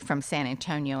tell me from San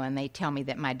Antonio, and they tell me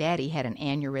that my daddy had an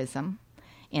aneurysm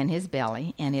in his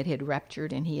belly, and it had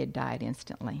ruptured, and he had died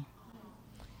instantly.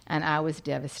 And I was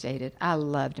devastated. I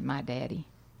loved my daddy.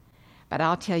 But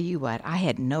I'll tell you what, I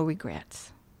had no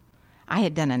regrets. I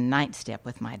had done a 9th step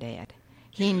with my dad.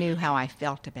 He knew how I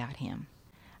felt about him.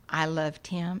 I loved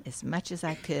him as much as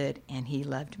I could, and he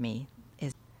loved me.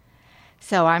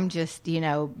 So I'm just,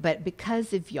 but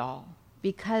because of y'all,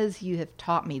 because you have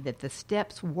taught me that the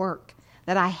steps work,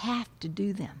 that I have to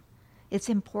do them, it's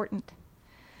important.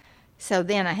 So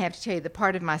then I have to tell you the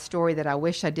part of my story that I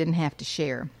wish I didn't have to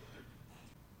share.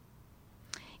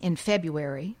 In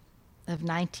February of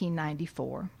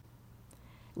 1994,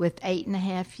 with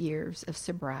 8.5 years of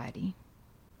sobriety,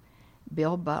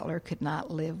 Bill Butler could not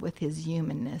live with his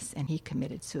humanness, and he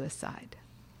committed suicide.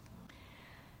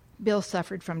 Bill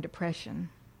suffered from depression.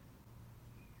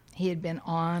 He had been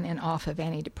on and off of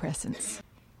antidepressants,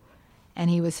 and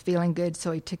he was feeling good,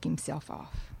 so he took himself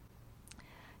off.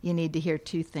 You need to hear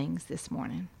 2 things this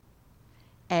morning.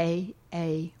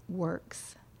 AA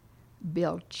works.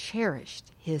 Bill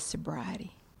cherished his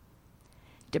sobriety.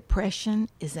 Depression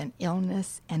is an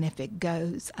illness, and if it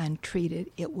goes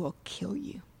untreated, it will kill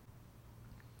you.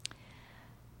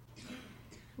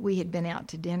 We had been out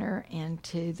to dinner and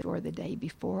to the store the day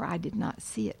before. I did not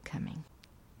see it coming.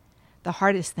 The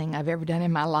hardest thing I've ever done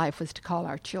in my life was to call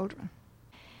our children.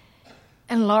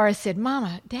 And Laura said,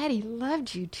 "Mama, Daddy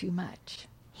loved you too much.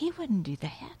 He wouldn't do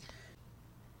that."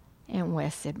 And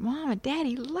Wes said, "Mama,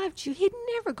 Daddy loved you. He'd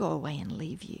never go away and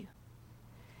leave you."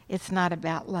 It's not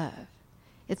about love.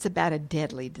 It's about a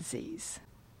deadly disease.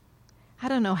 I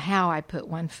don't know how I put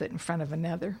one foot in front of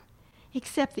another,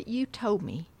 except that you told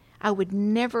me I would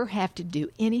never have to do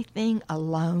anything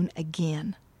alone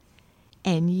again.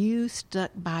 And you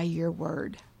stuck by your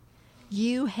word.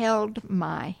 You held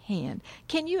my hand.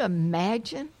 Can you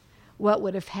imagine what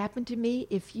would have happened to me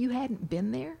if you hadn't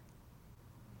been there?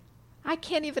 I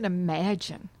can't even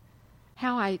imagine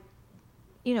how I,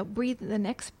 breathed the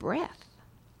next breath.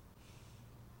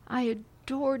 I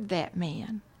adored that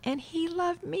man, and he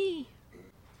loved me.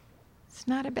 It's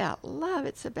not about love.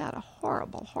 It's about a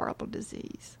horrible, horrible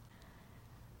disease.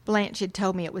 Blanche had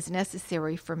told me it was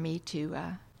necessary for me to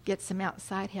get some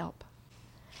outside help.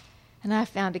 And I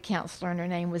found a counselor, and her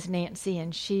name was Nancy,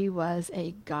 and she was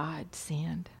a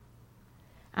godsend.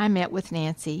 I met with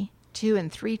Nancy 2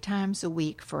 and 3 times a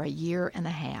week for 1.5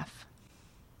 years.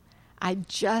 I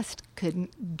just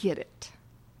couldn't get it.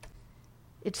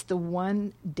 It's the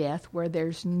one death where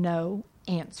there's no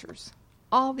answers.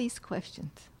 All these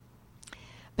questions.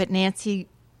 But Nancy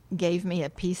gave me a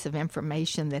piece of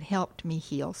information that helped me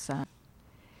heal some.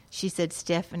 She said,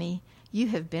 "Stephanie, you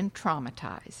have been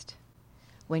traumatized.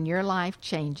 When your life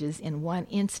changes in one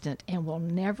instant and will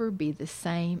never be the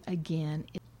same again,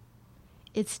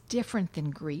 it's different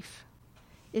than grief.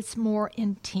 It's more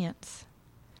intense."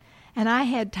 And I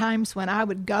had times when I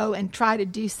would go and try to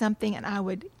do something, and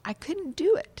I couldn't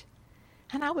do it.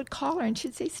 And I would call her, and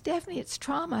she'd say, "Stephanie, it's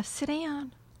trauma. Sit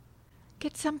down.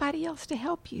 Get somebody else to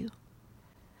help you."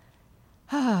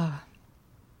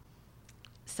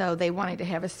 So they wanted to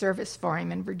have a service for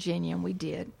him in Virginia, and we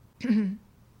did.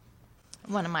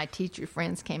 One of my teacher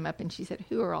friends came up, and she said,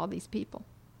 "Who are all these people?"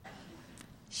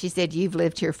 She said, "You've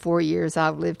lived here 4 years.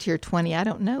 I've lived here 20. I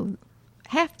don't know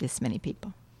half this many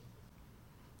people."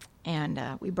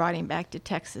 And we brought him back to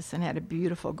Texas and had a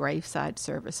beautiful graveside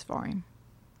service for him.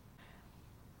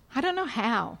 I don't know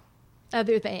how,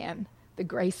 other than the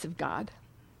grace of God.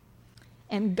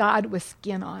 And God was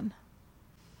skin on.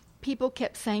 People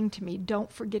kept saying to me,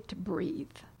 "Don't forget to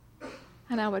breathe."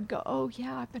 And I would go, "Oh,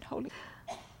 yeah, I've been holding.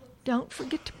 Don't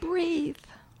forget to breathe."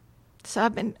 So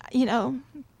I've been,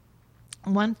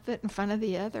 one foot in front of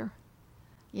the other.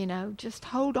 Just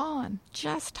hold on.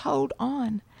 Just hold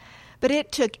on. But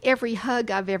it took every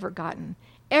hug I've ever gotten,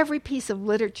 every piece of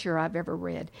literature I've ever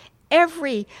read,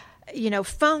 every,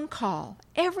 phone call,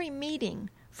 every meeting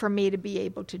for me to be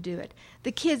able to do it.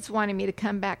 The kids wanted me to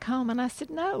come back home, and I said,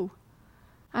 "No."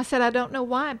 I said, "I don't know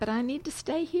why, but I need to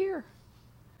stay here."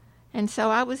 And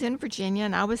so I was in Virginia,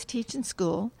 and I was teaching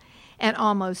school, and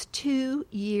almost 2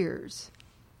 years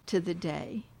to the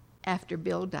day, after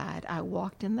Bill died, I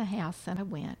walked in the house and I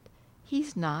went,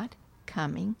 he's not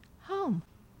coming home.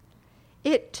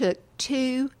 It took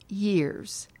 2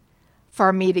 years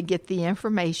for me to get the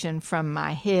information from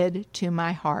my head to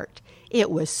my heart.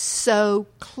 It was so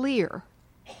clear.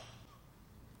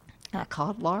 I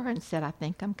called Laura and said, I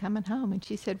think I'm coming home. And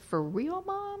she said, for real,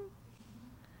 Mom?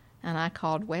 And I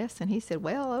called Wes, and he said,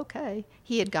 well, okay.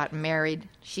 He had gotten married.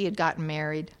 She had gotten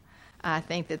married. I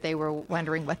think that they were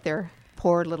wondering what their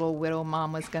poor little widow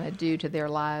mom was going to do to their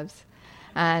lives.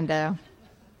 And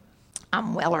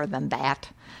I'm weller than that.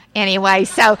 Anyway,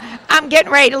 so I'm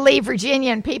getting ready to leave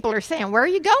Virginia, and people are saying, where are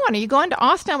you going? Are you going to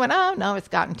Austin? I went, oh, no, it's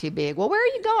gotten too big. Well, where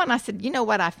are you going? I said, you know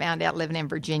what I found out living in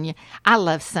Virginia? I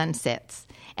love sunsets.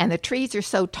 And the trees are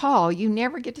so tall, you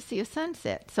never get to see a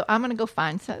sunset. So I'm going to go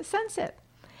find a sunset.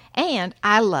 And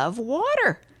I love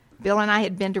water. Bill and I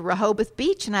had been to Rehoboth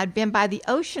Beach, and I'd been by the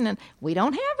ocean, and we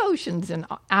don't have oceans,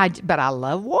 but I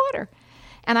love water.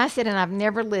 And I said, and I've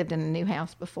never lived in a new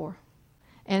house before.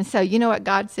 And so you know what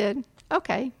God said?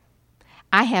 Okay,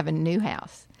 I have a new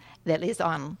house that is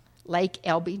on Lake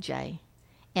LBJ,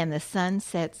 and the sun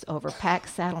sets over Pack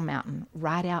Saddle Mountain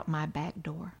right out my back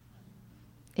door.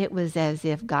 It was as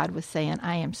if God was saying,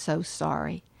 I am so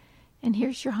sorry, and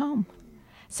here's your home.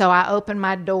 So I open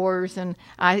my doors and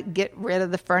I get rid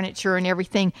of the furniture and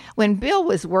everything. When Bill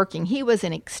was working, he was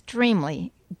an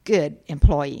extremely good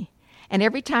employee. And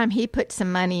every time he put some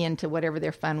money into whatever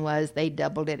their fund was, they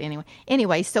doubled it anyway.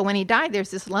 Anyway, so when he died,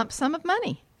 there's this lump sum of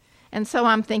money. And so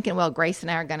I'm thinking, well, Grace and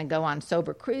I are going to go on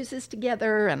sober cruises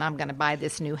together, and I'm going to buy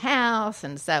this new house.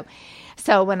 And so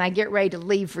when I get ready to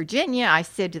leave Virginia, I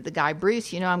said to the guy,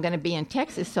 Bruce, you know, I'm going to be in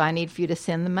Texas, so I need for you to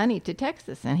send the money to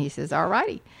Texas. And he says, all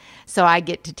righty. So I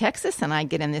get to Texas, and I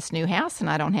get in this new house, and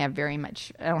I don't have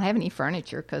any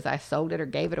furniture because I sold it or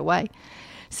gave it away.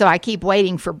 So I keep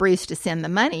waiting for Bruce to send the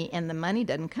money, and the money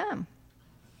doesn't come.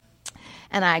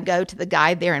 And I go to the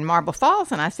guy there in Marble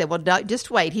Falls, and I said, well, just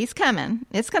wait. He's coming.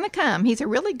 It's going to come. He's a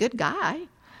really good guy.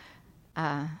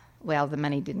 Well, the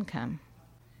money didn't come.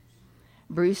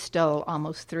 Bruce stole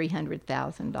almost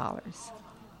 $300,000.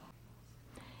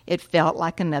 It felt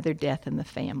like another death in the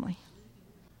family.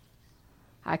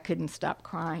 I couldn't stop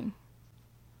crying.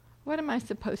 What am I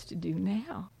supposed to do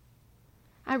now?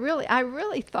 I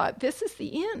really thought, this is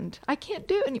the end. I can't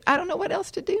do it. I don't know what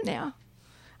else to do now.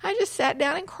 I just sat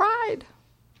down and cried.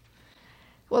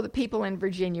 Well, the people in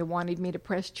Virginia wanted me to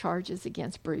press charges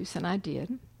against Bruce, and I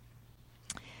did.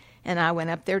 And I went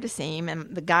up there to see him,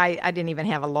 and the guy, I didn't even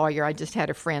have a lawyer. I just had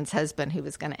a friend's husband who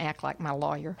was going to act like my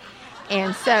lawyer.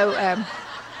 And so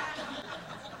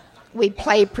we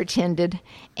pretended.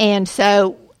 And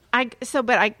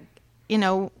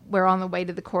we're on the way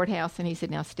to the courthouse, and he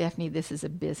said, now, Stephanie, this is a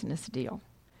business deal.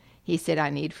 He said,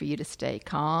 I need for you to stay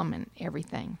calm and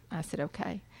everything. I said,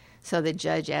 okay. So the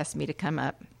judge asked me to come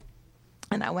up.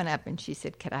 And I went up, and she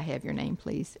said, could I have your name,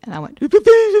 please? And I went,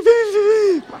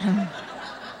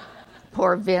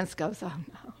 poor Vince goes, oh,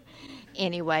 no.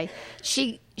 Anyway,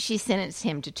 she sentenced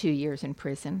him to 2 years in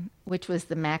prison, which was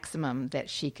the maximum that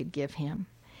she could give him.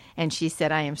 And she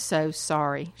said, I am so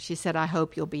sorry. She said, I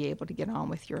hope you'll be able to get on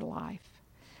with your life.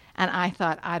 And I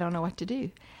thought, I don't know what to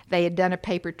do. They had done a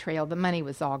paper trail. The money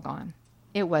was all gone.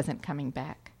 It wasn't coming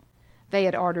back. They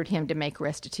had ordered him to make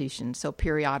restitution, so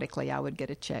periodically I would get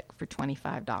a check for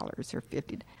 $25 or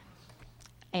 $50.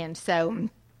 And so,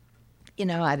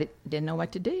 I didn't know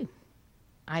what to do.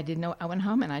 I didn't know. I went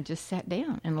home and I just sat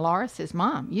down. And Laura says,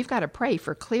 Mom, you've got to pray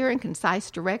for clear and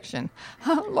concise direction.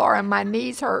 Oh, Laura, my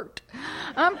knees hurt.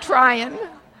 I'm trying.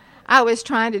 I was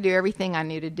trying to do everything I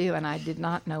knew to do, and I did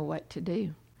not know what to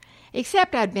do.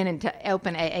 Except I'd been into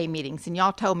open AA meetings, and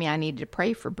y'all told me I needed to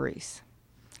pray for Bruce.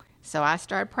 So I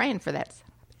started praying for that.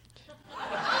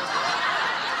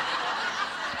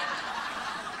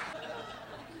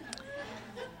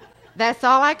 That's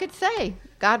all I could say.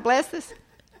 God bless us.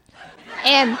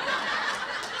 And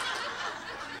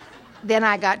then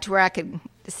I got to where I could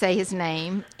say his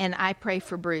name, and I pray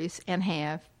for Bruce and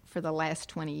have for the last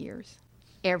 20 years,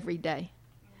 every day.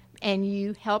 And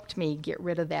you helped me get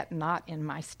rid of that knot in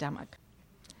my stomach.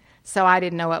 So I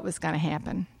didn't know what was going to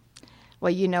happen.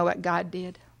 Well, you know what God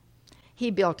did? He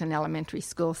built an elementary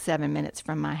school 7 minutes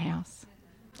from my house.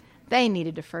 They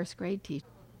needed a first grade teacher.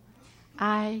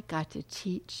 I got to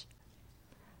teach.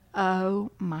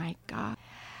 Oh, my God.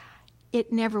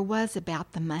 It never was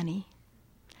about the money.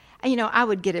 I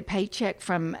would get a paycheck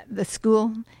from the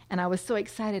school, and I was so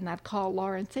excited, and I'd call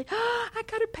Laura and say, oh, I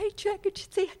got a paycheck. And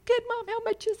she'd say, good, Mom, how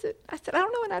much is it? I said, I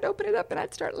don't know, and I'd open it up, and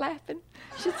I'd start laughing.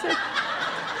 She'd say,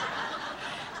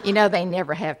 they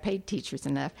never have paid teachers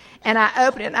enough. And I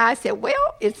opened it, and I said,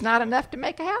 well, it's not enough to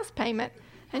make a house payment.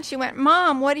 And she went,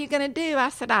 Mom, what are you going to do? I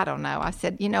said, I don't know. I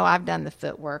said, I've done the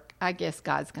footwork. I guess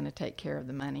God's going to take care of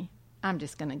the money. I'm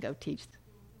just going to go teach.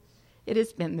 It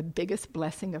has been the biggest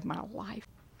blessing of my life.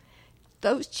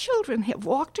 Those children have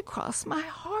walked across my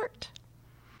heart.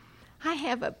 I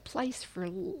have a place for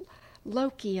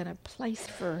Loki and a place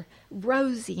for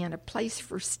Rosie and a place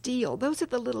for Steele. Those are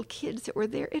the little kids that were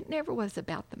there. It never was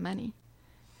about the money.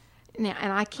 Now,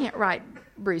 and I can't write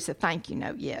Bruce a thank you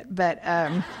note yet, but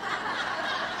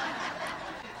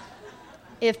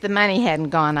if the money hadn't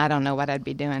gone, I don't know what I'd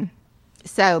be doing.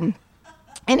 So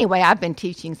anyway, I've been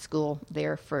teaching school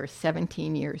there for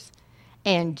 17 years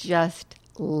and just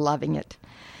loving it.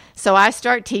 So I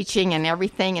start teaching and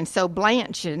everything, and so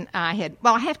Blanche and I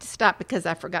have to stop because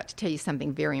I forgot to tell you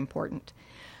something very important.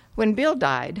 When Bill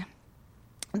died,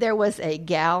 there was a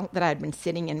gal that I'd been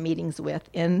sitting in meetings with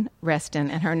in Reston,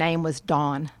 and her name was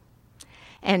Dawn.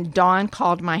 And Dawn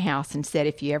called my house and said,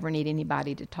 if you ever need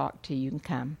anybody to talk to, you can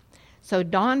come. So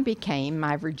Dawn became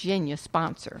my Virginia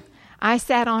sponsor. I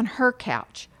sat on her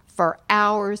couch for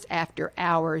hours after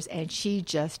hours, and she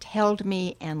just held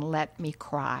me and let me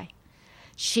cry.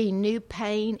 She knew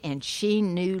pain, and she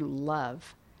knew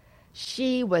love.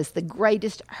 She was the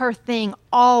greatest. Her thing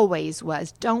always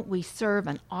was, don't we serve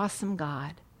an awesome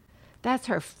God? That's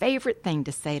her favorite thing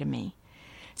to say to me.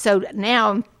 So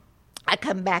now I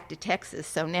come back to Texas.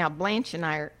 So now Blanche and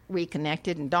I are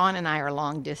reconnected, and Dawn and I are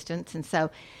long distance. And so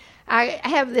I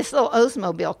have this little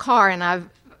Oldsmobile car, and I've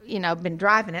been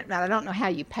driving it, but I don't know how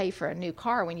you pay for a new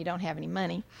car when you don't have any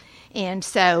money. And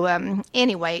so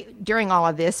anyway, during all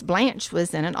of this, Blanche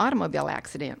was in an automobile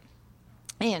accident,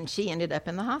 and she ended up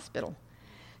in the hospital.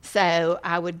 So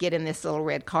I would get in this little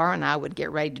red car, and I would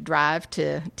get ready to drive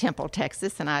to Temple,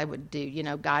 Texas, and I would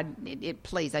do, God,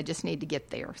 please, I just need to get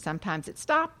there. Sometimes it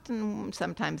stopped, and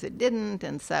sometimes it didn't,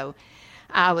 and so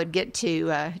I would get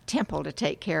to Temple to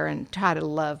take care and try to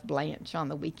love Blanche on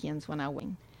the weekends when I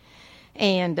went.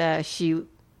 And she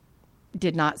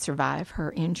did not survive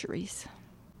her injuries.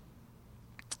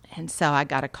 And so I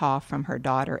got a call from her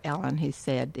daughter, Ellen, who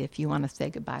said, if you want to say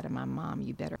goodbye to my mom,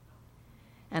 you better.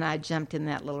 And I jumped in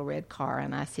that little red car,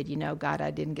 and I said, God,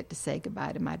 I didn't get to say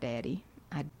goodbye to my daddy.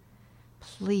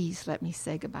 Please let me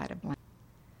say goodbye to Blanche.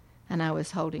 And I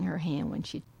was holding her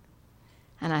hand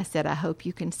and I said, I hope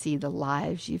you can see the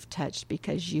lives you've touched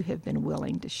because you have been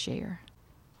willing to share.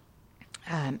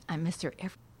 I miss her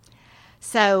every.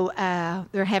 So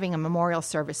they're having a memorial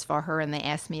service for her, and they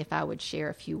asked me if I would share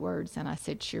a few words, and I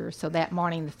said, sure. So that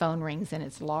morning the phone rings, and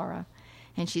it's Laura.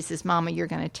 And she says, Mama, you're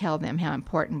going to tell them how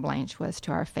important Blanche was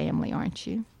to our family, aren't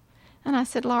you? And I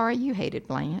said, Laura, you hated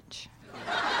Blanche.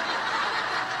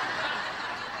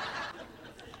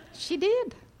 She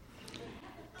did.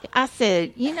 I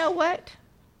said, you know what?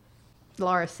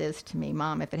 Laura says to me,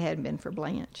 Mom, if it hadn't been for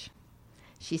Blanche,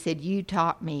 she said, you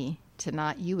taught me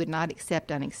you would not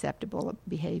accept unacceptable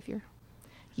behavior.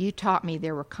 You taught me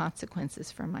there were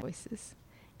consequences for my choices,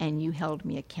 and you held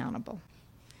me accountable.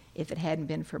 If it hadn't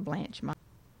been for Blanche,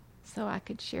 so I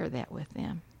could share that with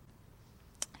them.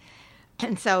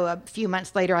 And so a few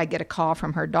months later, I get a call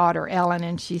from her daughter, Ellen,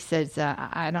 and she says,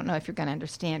 I don't know if you're going to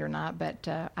understand or not, but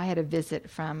I had a visit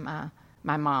from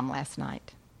my mom last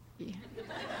night. Yeah.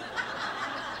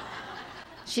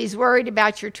 She's worried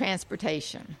about your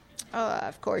transportation. Oh,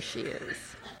 of course she is.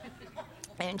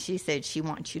 And she said she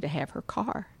wants you to have her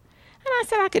car. And I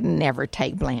said, I could never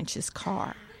take Blanche's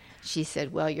car. She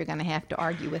said, well, you're going to have to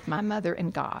argue with my mother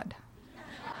and God.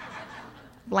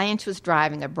 Blanche was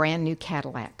driving a brand new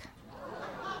Cadillac.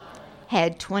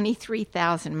 Had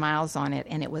 23,000 miles on it,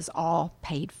 and it was all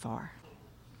paid for.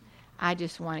 I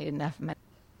just wanted enough money.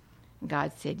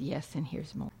 God said, yes, and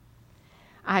here's more.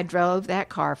 I drove that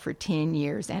car for 10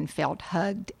 years and felt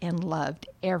hugged and loved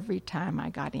every time I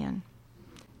got in.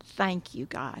 Thank you,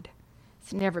 God.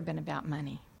 It's never been about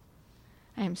money.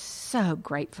 I am so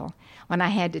grateful. When I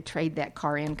had to trade that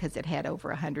car in because it had over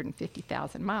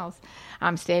 150,000 miles,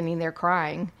 I'm standing there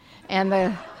crying, and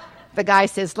the guy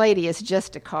says, lady, it's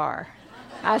just a car.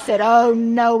 I said, oh,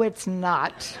 no, it's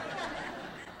not.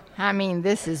 I mean,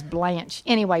 this is Blanche.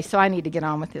 Anyway, so I need to get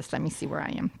on with this. Let me see where I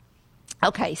am.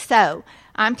 Okay, so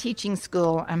I'm teaching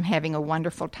school. I'm having a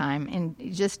wonderful time, and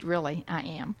just really, I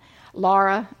am.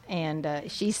 Laura, and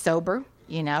she's sober,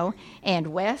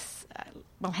 and Wes,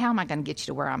 well, how am I going to get you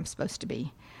to where I'm supposed to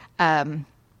be? Got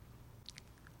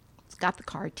the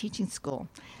card, teaching school.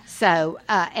 So,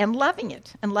 and loving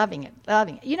it.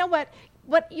 You know what?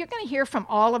 What you're going to hear from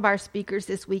all of our speakers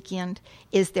this weekend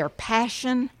is their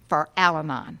passion for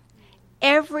Al-Anon.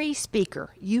 Every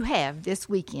speaker you have this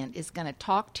weekend is going to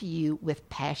talk to you with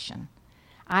passion.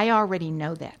 I already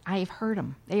know that. I have heard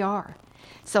them. They are.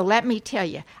 So let me tell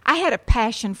you, I had a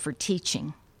passion for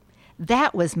teaching.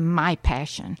 That was my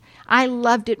passion. I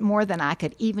loved it more than I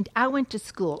could even. I went to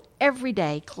school every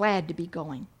day, glad to be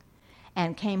going,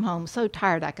 and came home so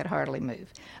tired I could hardly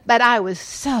move. But I was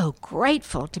so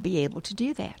grateful to be able to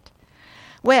do that.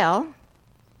 Well,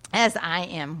 as I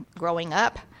am growing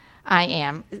up, I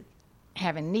am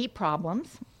having knee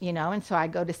problems, and so I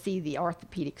go to see the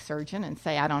orthopedic surgeon and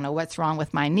say, I don't know what's wrong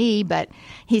with my knee, but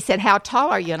he said, how tall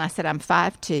are you? And I said, I'm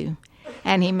 5'2".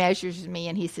 And he measures me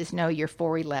and he says, no, you're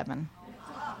 4'11".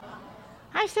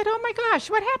 I said, oh my gosh,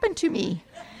 what happened to me?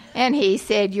 And he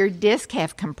said, your discs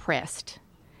have compressed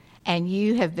and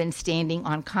you have been standing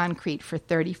on concrete for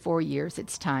 34 years.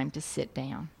 It's time to sit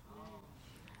down.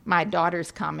 My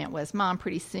daughter's comment was, Mom,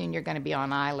 pretty soon you're going to be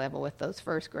on eye level with those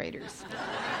first graders.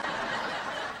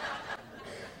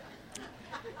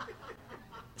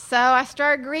 So I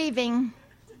started grieving.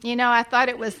 I thought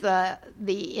it was the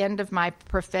end of my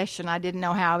profession. I didn't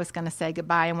know how I was going to say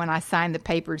goodbye. And when I signed the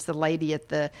papers, the lady at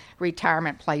the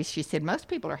retirement place, she said, most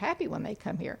people are happy when they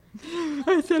come here.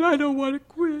 I said, I don't want to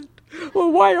quit.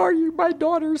 Well, why are you? My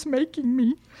daughter's making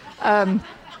me.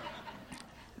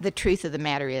 The truth of the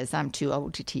matter is I'm too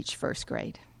old to teach first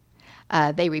grade.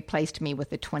 They replaced me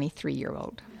with a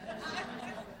 23-year-old.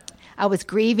 I was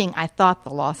grieving, I thought, the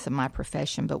loss of my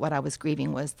profession, but what I was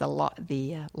grieving was the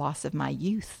loss of my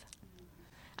youth.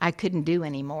 I couldn't do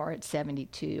any more at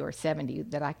 72 or 70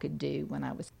 that I could do when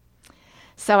I was.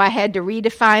 So I had to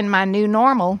redefine my new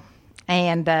normal,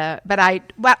 but I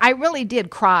really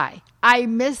did cry. I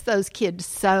miss those kids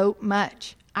so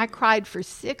much. I cried for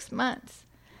 6 months.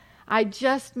 I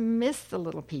just miss the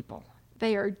little people.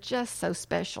 They are just so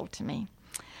special to me.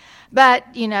 But,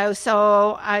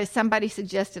 somebody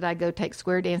suggested I go take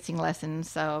square dancing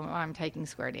lessons, so I'm taking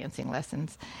square dancing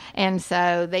lessons. And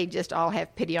so they just all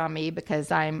have pity on me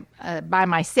because I'm by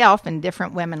myself, and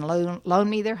different women loan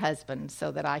me their husbands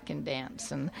so that I can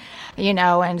dance. And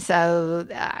so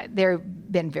they've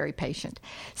been very patient.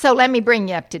 So let me bring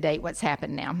you up to date what's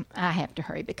happened now. I have to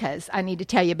hurry because I need to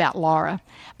tell you about Laura.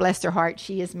 Bless her heart,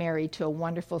 she is married to a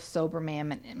wonderful sober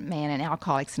man in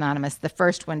Alcoholics Anonymous. The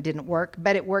first one didn't work,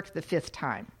 but it worked the 5th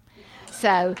time.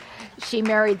 So she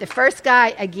married the first guy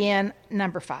again,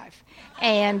 number 5.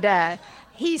 And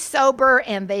he's sober,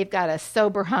 and they've got a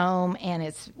sober home, and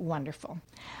it's wonderful.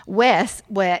 Wes,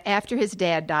 after his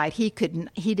dad died, he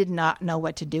did not know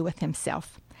what to do with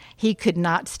himself. He could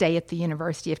not stay at the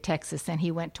University of Texas, and he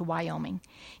went to Wyoming.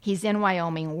 He's in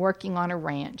Wyoming working on a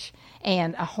ranch,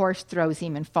 and a horse throws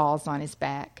him and falls on his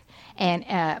back, and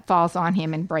falls on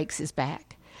him and breaks his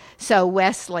back. So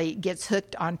Wesley gets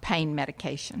hooked on pain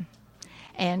medication.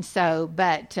 And so,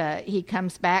 but he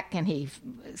comes back and he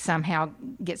somehow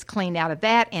gets cleaned out of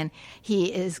that, and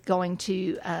he is going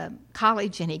to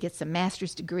college, and he gets a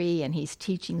master's degree, and he's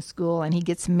teaching school, and he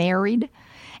gets married,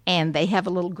 and they have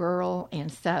a little girl.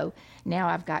 And so now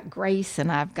I've got Grace,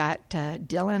 and I've got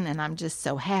Dylan, and I'm just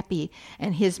so happy.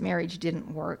 And his marriage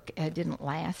didn't work, didn't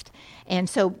last. And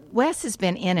so Wes has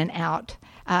been in and out.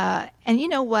 And you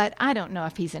know what? I don't know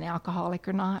if he's an alcoholic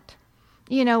or not.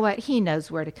 You know what? He knows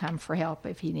where to come for help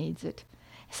if he needs it.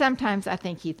 Sometimes I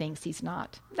think he thinks he's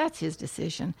not. That's his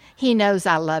decision. He knows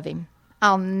I love him.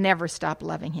 I'll never stop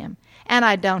loving him. And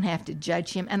I don't have to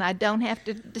judge him, and I don't have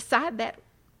to decide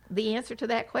the answer to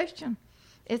that question.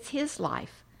 It's his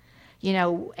life.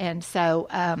 And so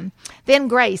then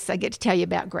Grace, I get to tell you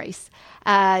about Grace.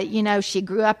 She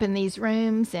grew up in these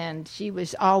rooms, and she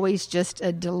was always just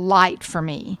a delight for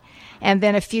me. And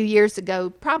then a few years ago,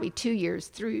 probably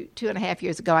 2.5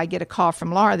 years ago, I get a call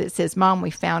from Laura that says, Mom, we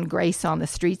found Grace on the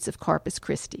streets of Corpus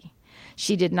Christi.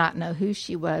 She did not know who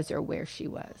she was or where she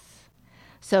was.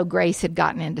 So Grace had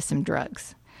gotten into some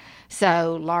drugs.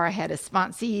 So Laura had a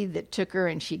sponsee that took her,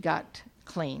 and she got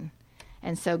clean.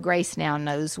 And so Grace now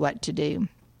knows what to do.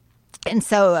 And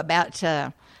so about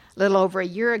a little over a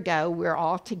year ago, we're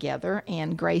all together,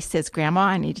 and Grace says, Grandma,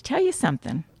 I need to tell you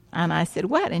something. And I said,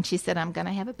 what? And she said, I'm going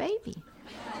to have a baby.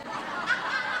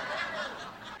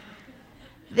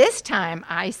 This time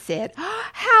I said, oh,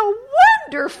 how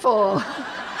wonderful.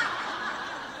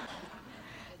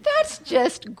 That's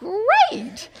just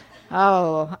great.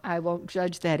 Oh, I won't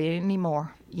judge that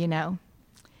anymore,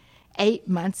 8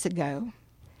 months ago,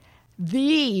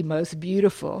 the most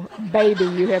beautiful baby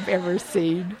you have ever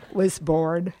seen was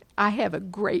born. I have a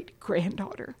great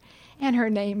granddaughter, and her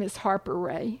name is Harper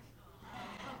Ray.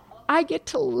 I get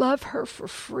to love her for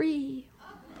free.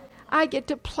 I get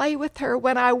to play with her.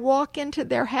 When I walk into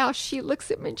their house, she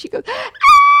looks at me and she goes, ah!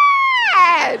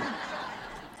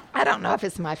 I don't know if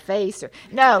it's my face or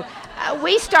no.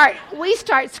 We start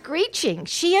screeching.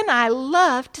 She and I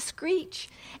love to screech.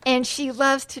 And she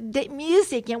loves to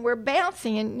music, and we're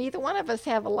bouncing, and neither one of us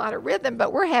have a lot of rhythm,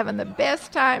 but we're having the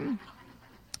best time.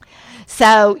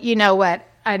 So, you know what?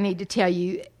 I need to tell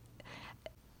you,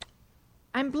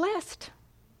 I'm blessed.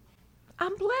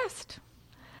 I'm blessed.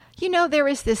 You know, there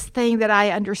is this thing that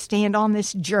I understand on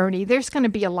this journey. There's going to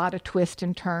be a lot of twists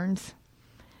and turns.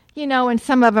 You know, and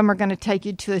some of them are going to take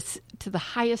you to the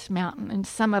highest mountain, and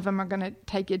some of them are going to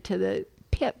take you to the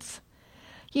pits.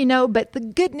 You know, but the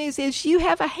good news is you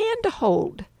have a hand to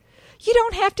hold. You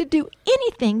don't have to do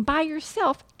anything by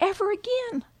yourself ever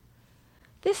again.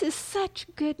 This is such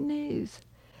good news.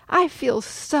 I feel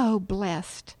so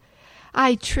blessed.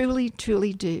 I truly,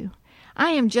 truly do. I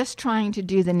am just trying to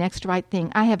do the next right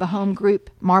thing. I have a home group,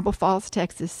 Marble Falls,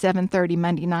 Texas, 7:30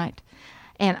 Monday night.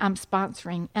 And I'm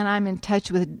sponsoring, and I'm in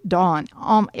touch with Dawn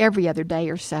every other day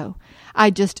or so. I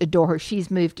just adore her.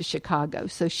 She's moved to Chicago,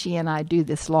 so she and I do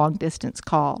this long-distance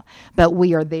call, but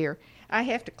we are there. I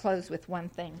have to close with one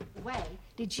thing.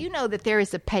 Did you know that there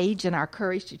is a page in our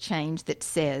Courage to Change that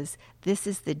says, "This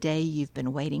is the day you've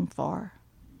been waiting for"?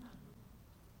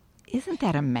 Isn't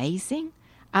that amazing?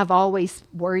 I've always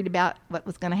worried about what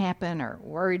was going to happen or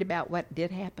worried about what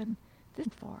did happen. This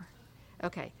far.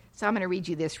 Okay. So I'm going to read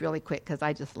you this really quick because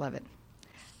I just love it.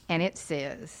 And it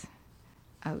says,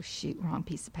 oh, shoot, wrong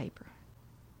piece of paper.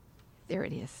 There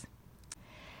it is.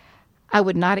 I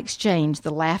would not exchange the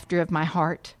laughter of my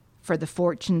heart for the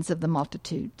fortunes of the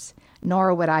multitudes,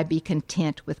 nor would I be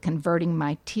content with converting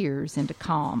my tears into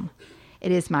calm.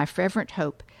 It is my fervent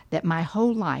hope that my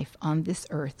whole life on this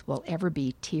earth will ever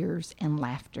be tears and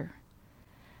laughter.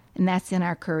 And that's in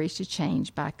our Courage to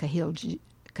Change by Kahil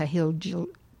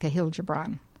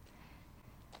Gibran.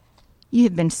 You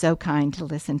have been so kind to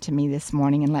listen to me this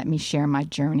morning and let me share my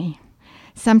journey.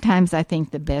 Sometimes I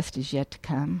think the best is yet to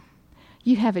come.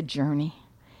 You have a journey.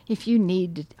 If you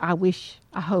need, I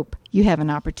hope you have an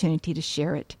opportunity to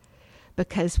share it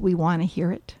because we want to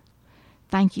hear it.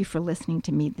 Thank you for listening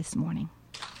to me this morning.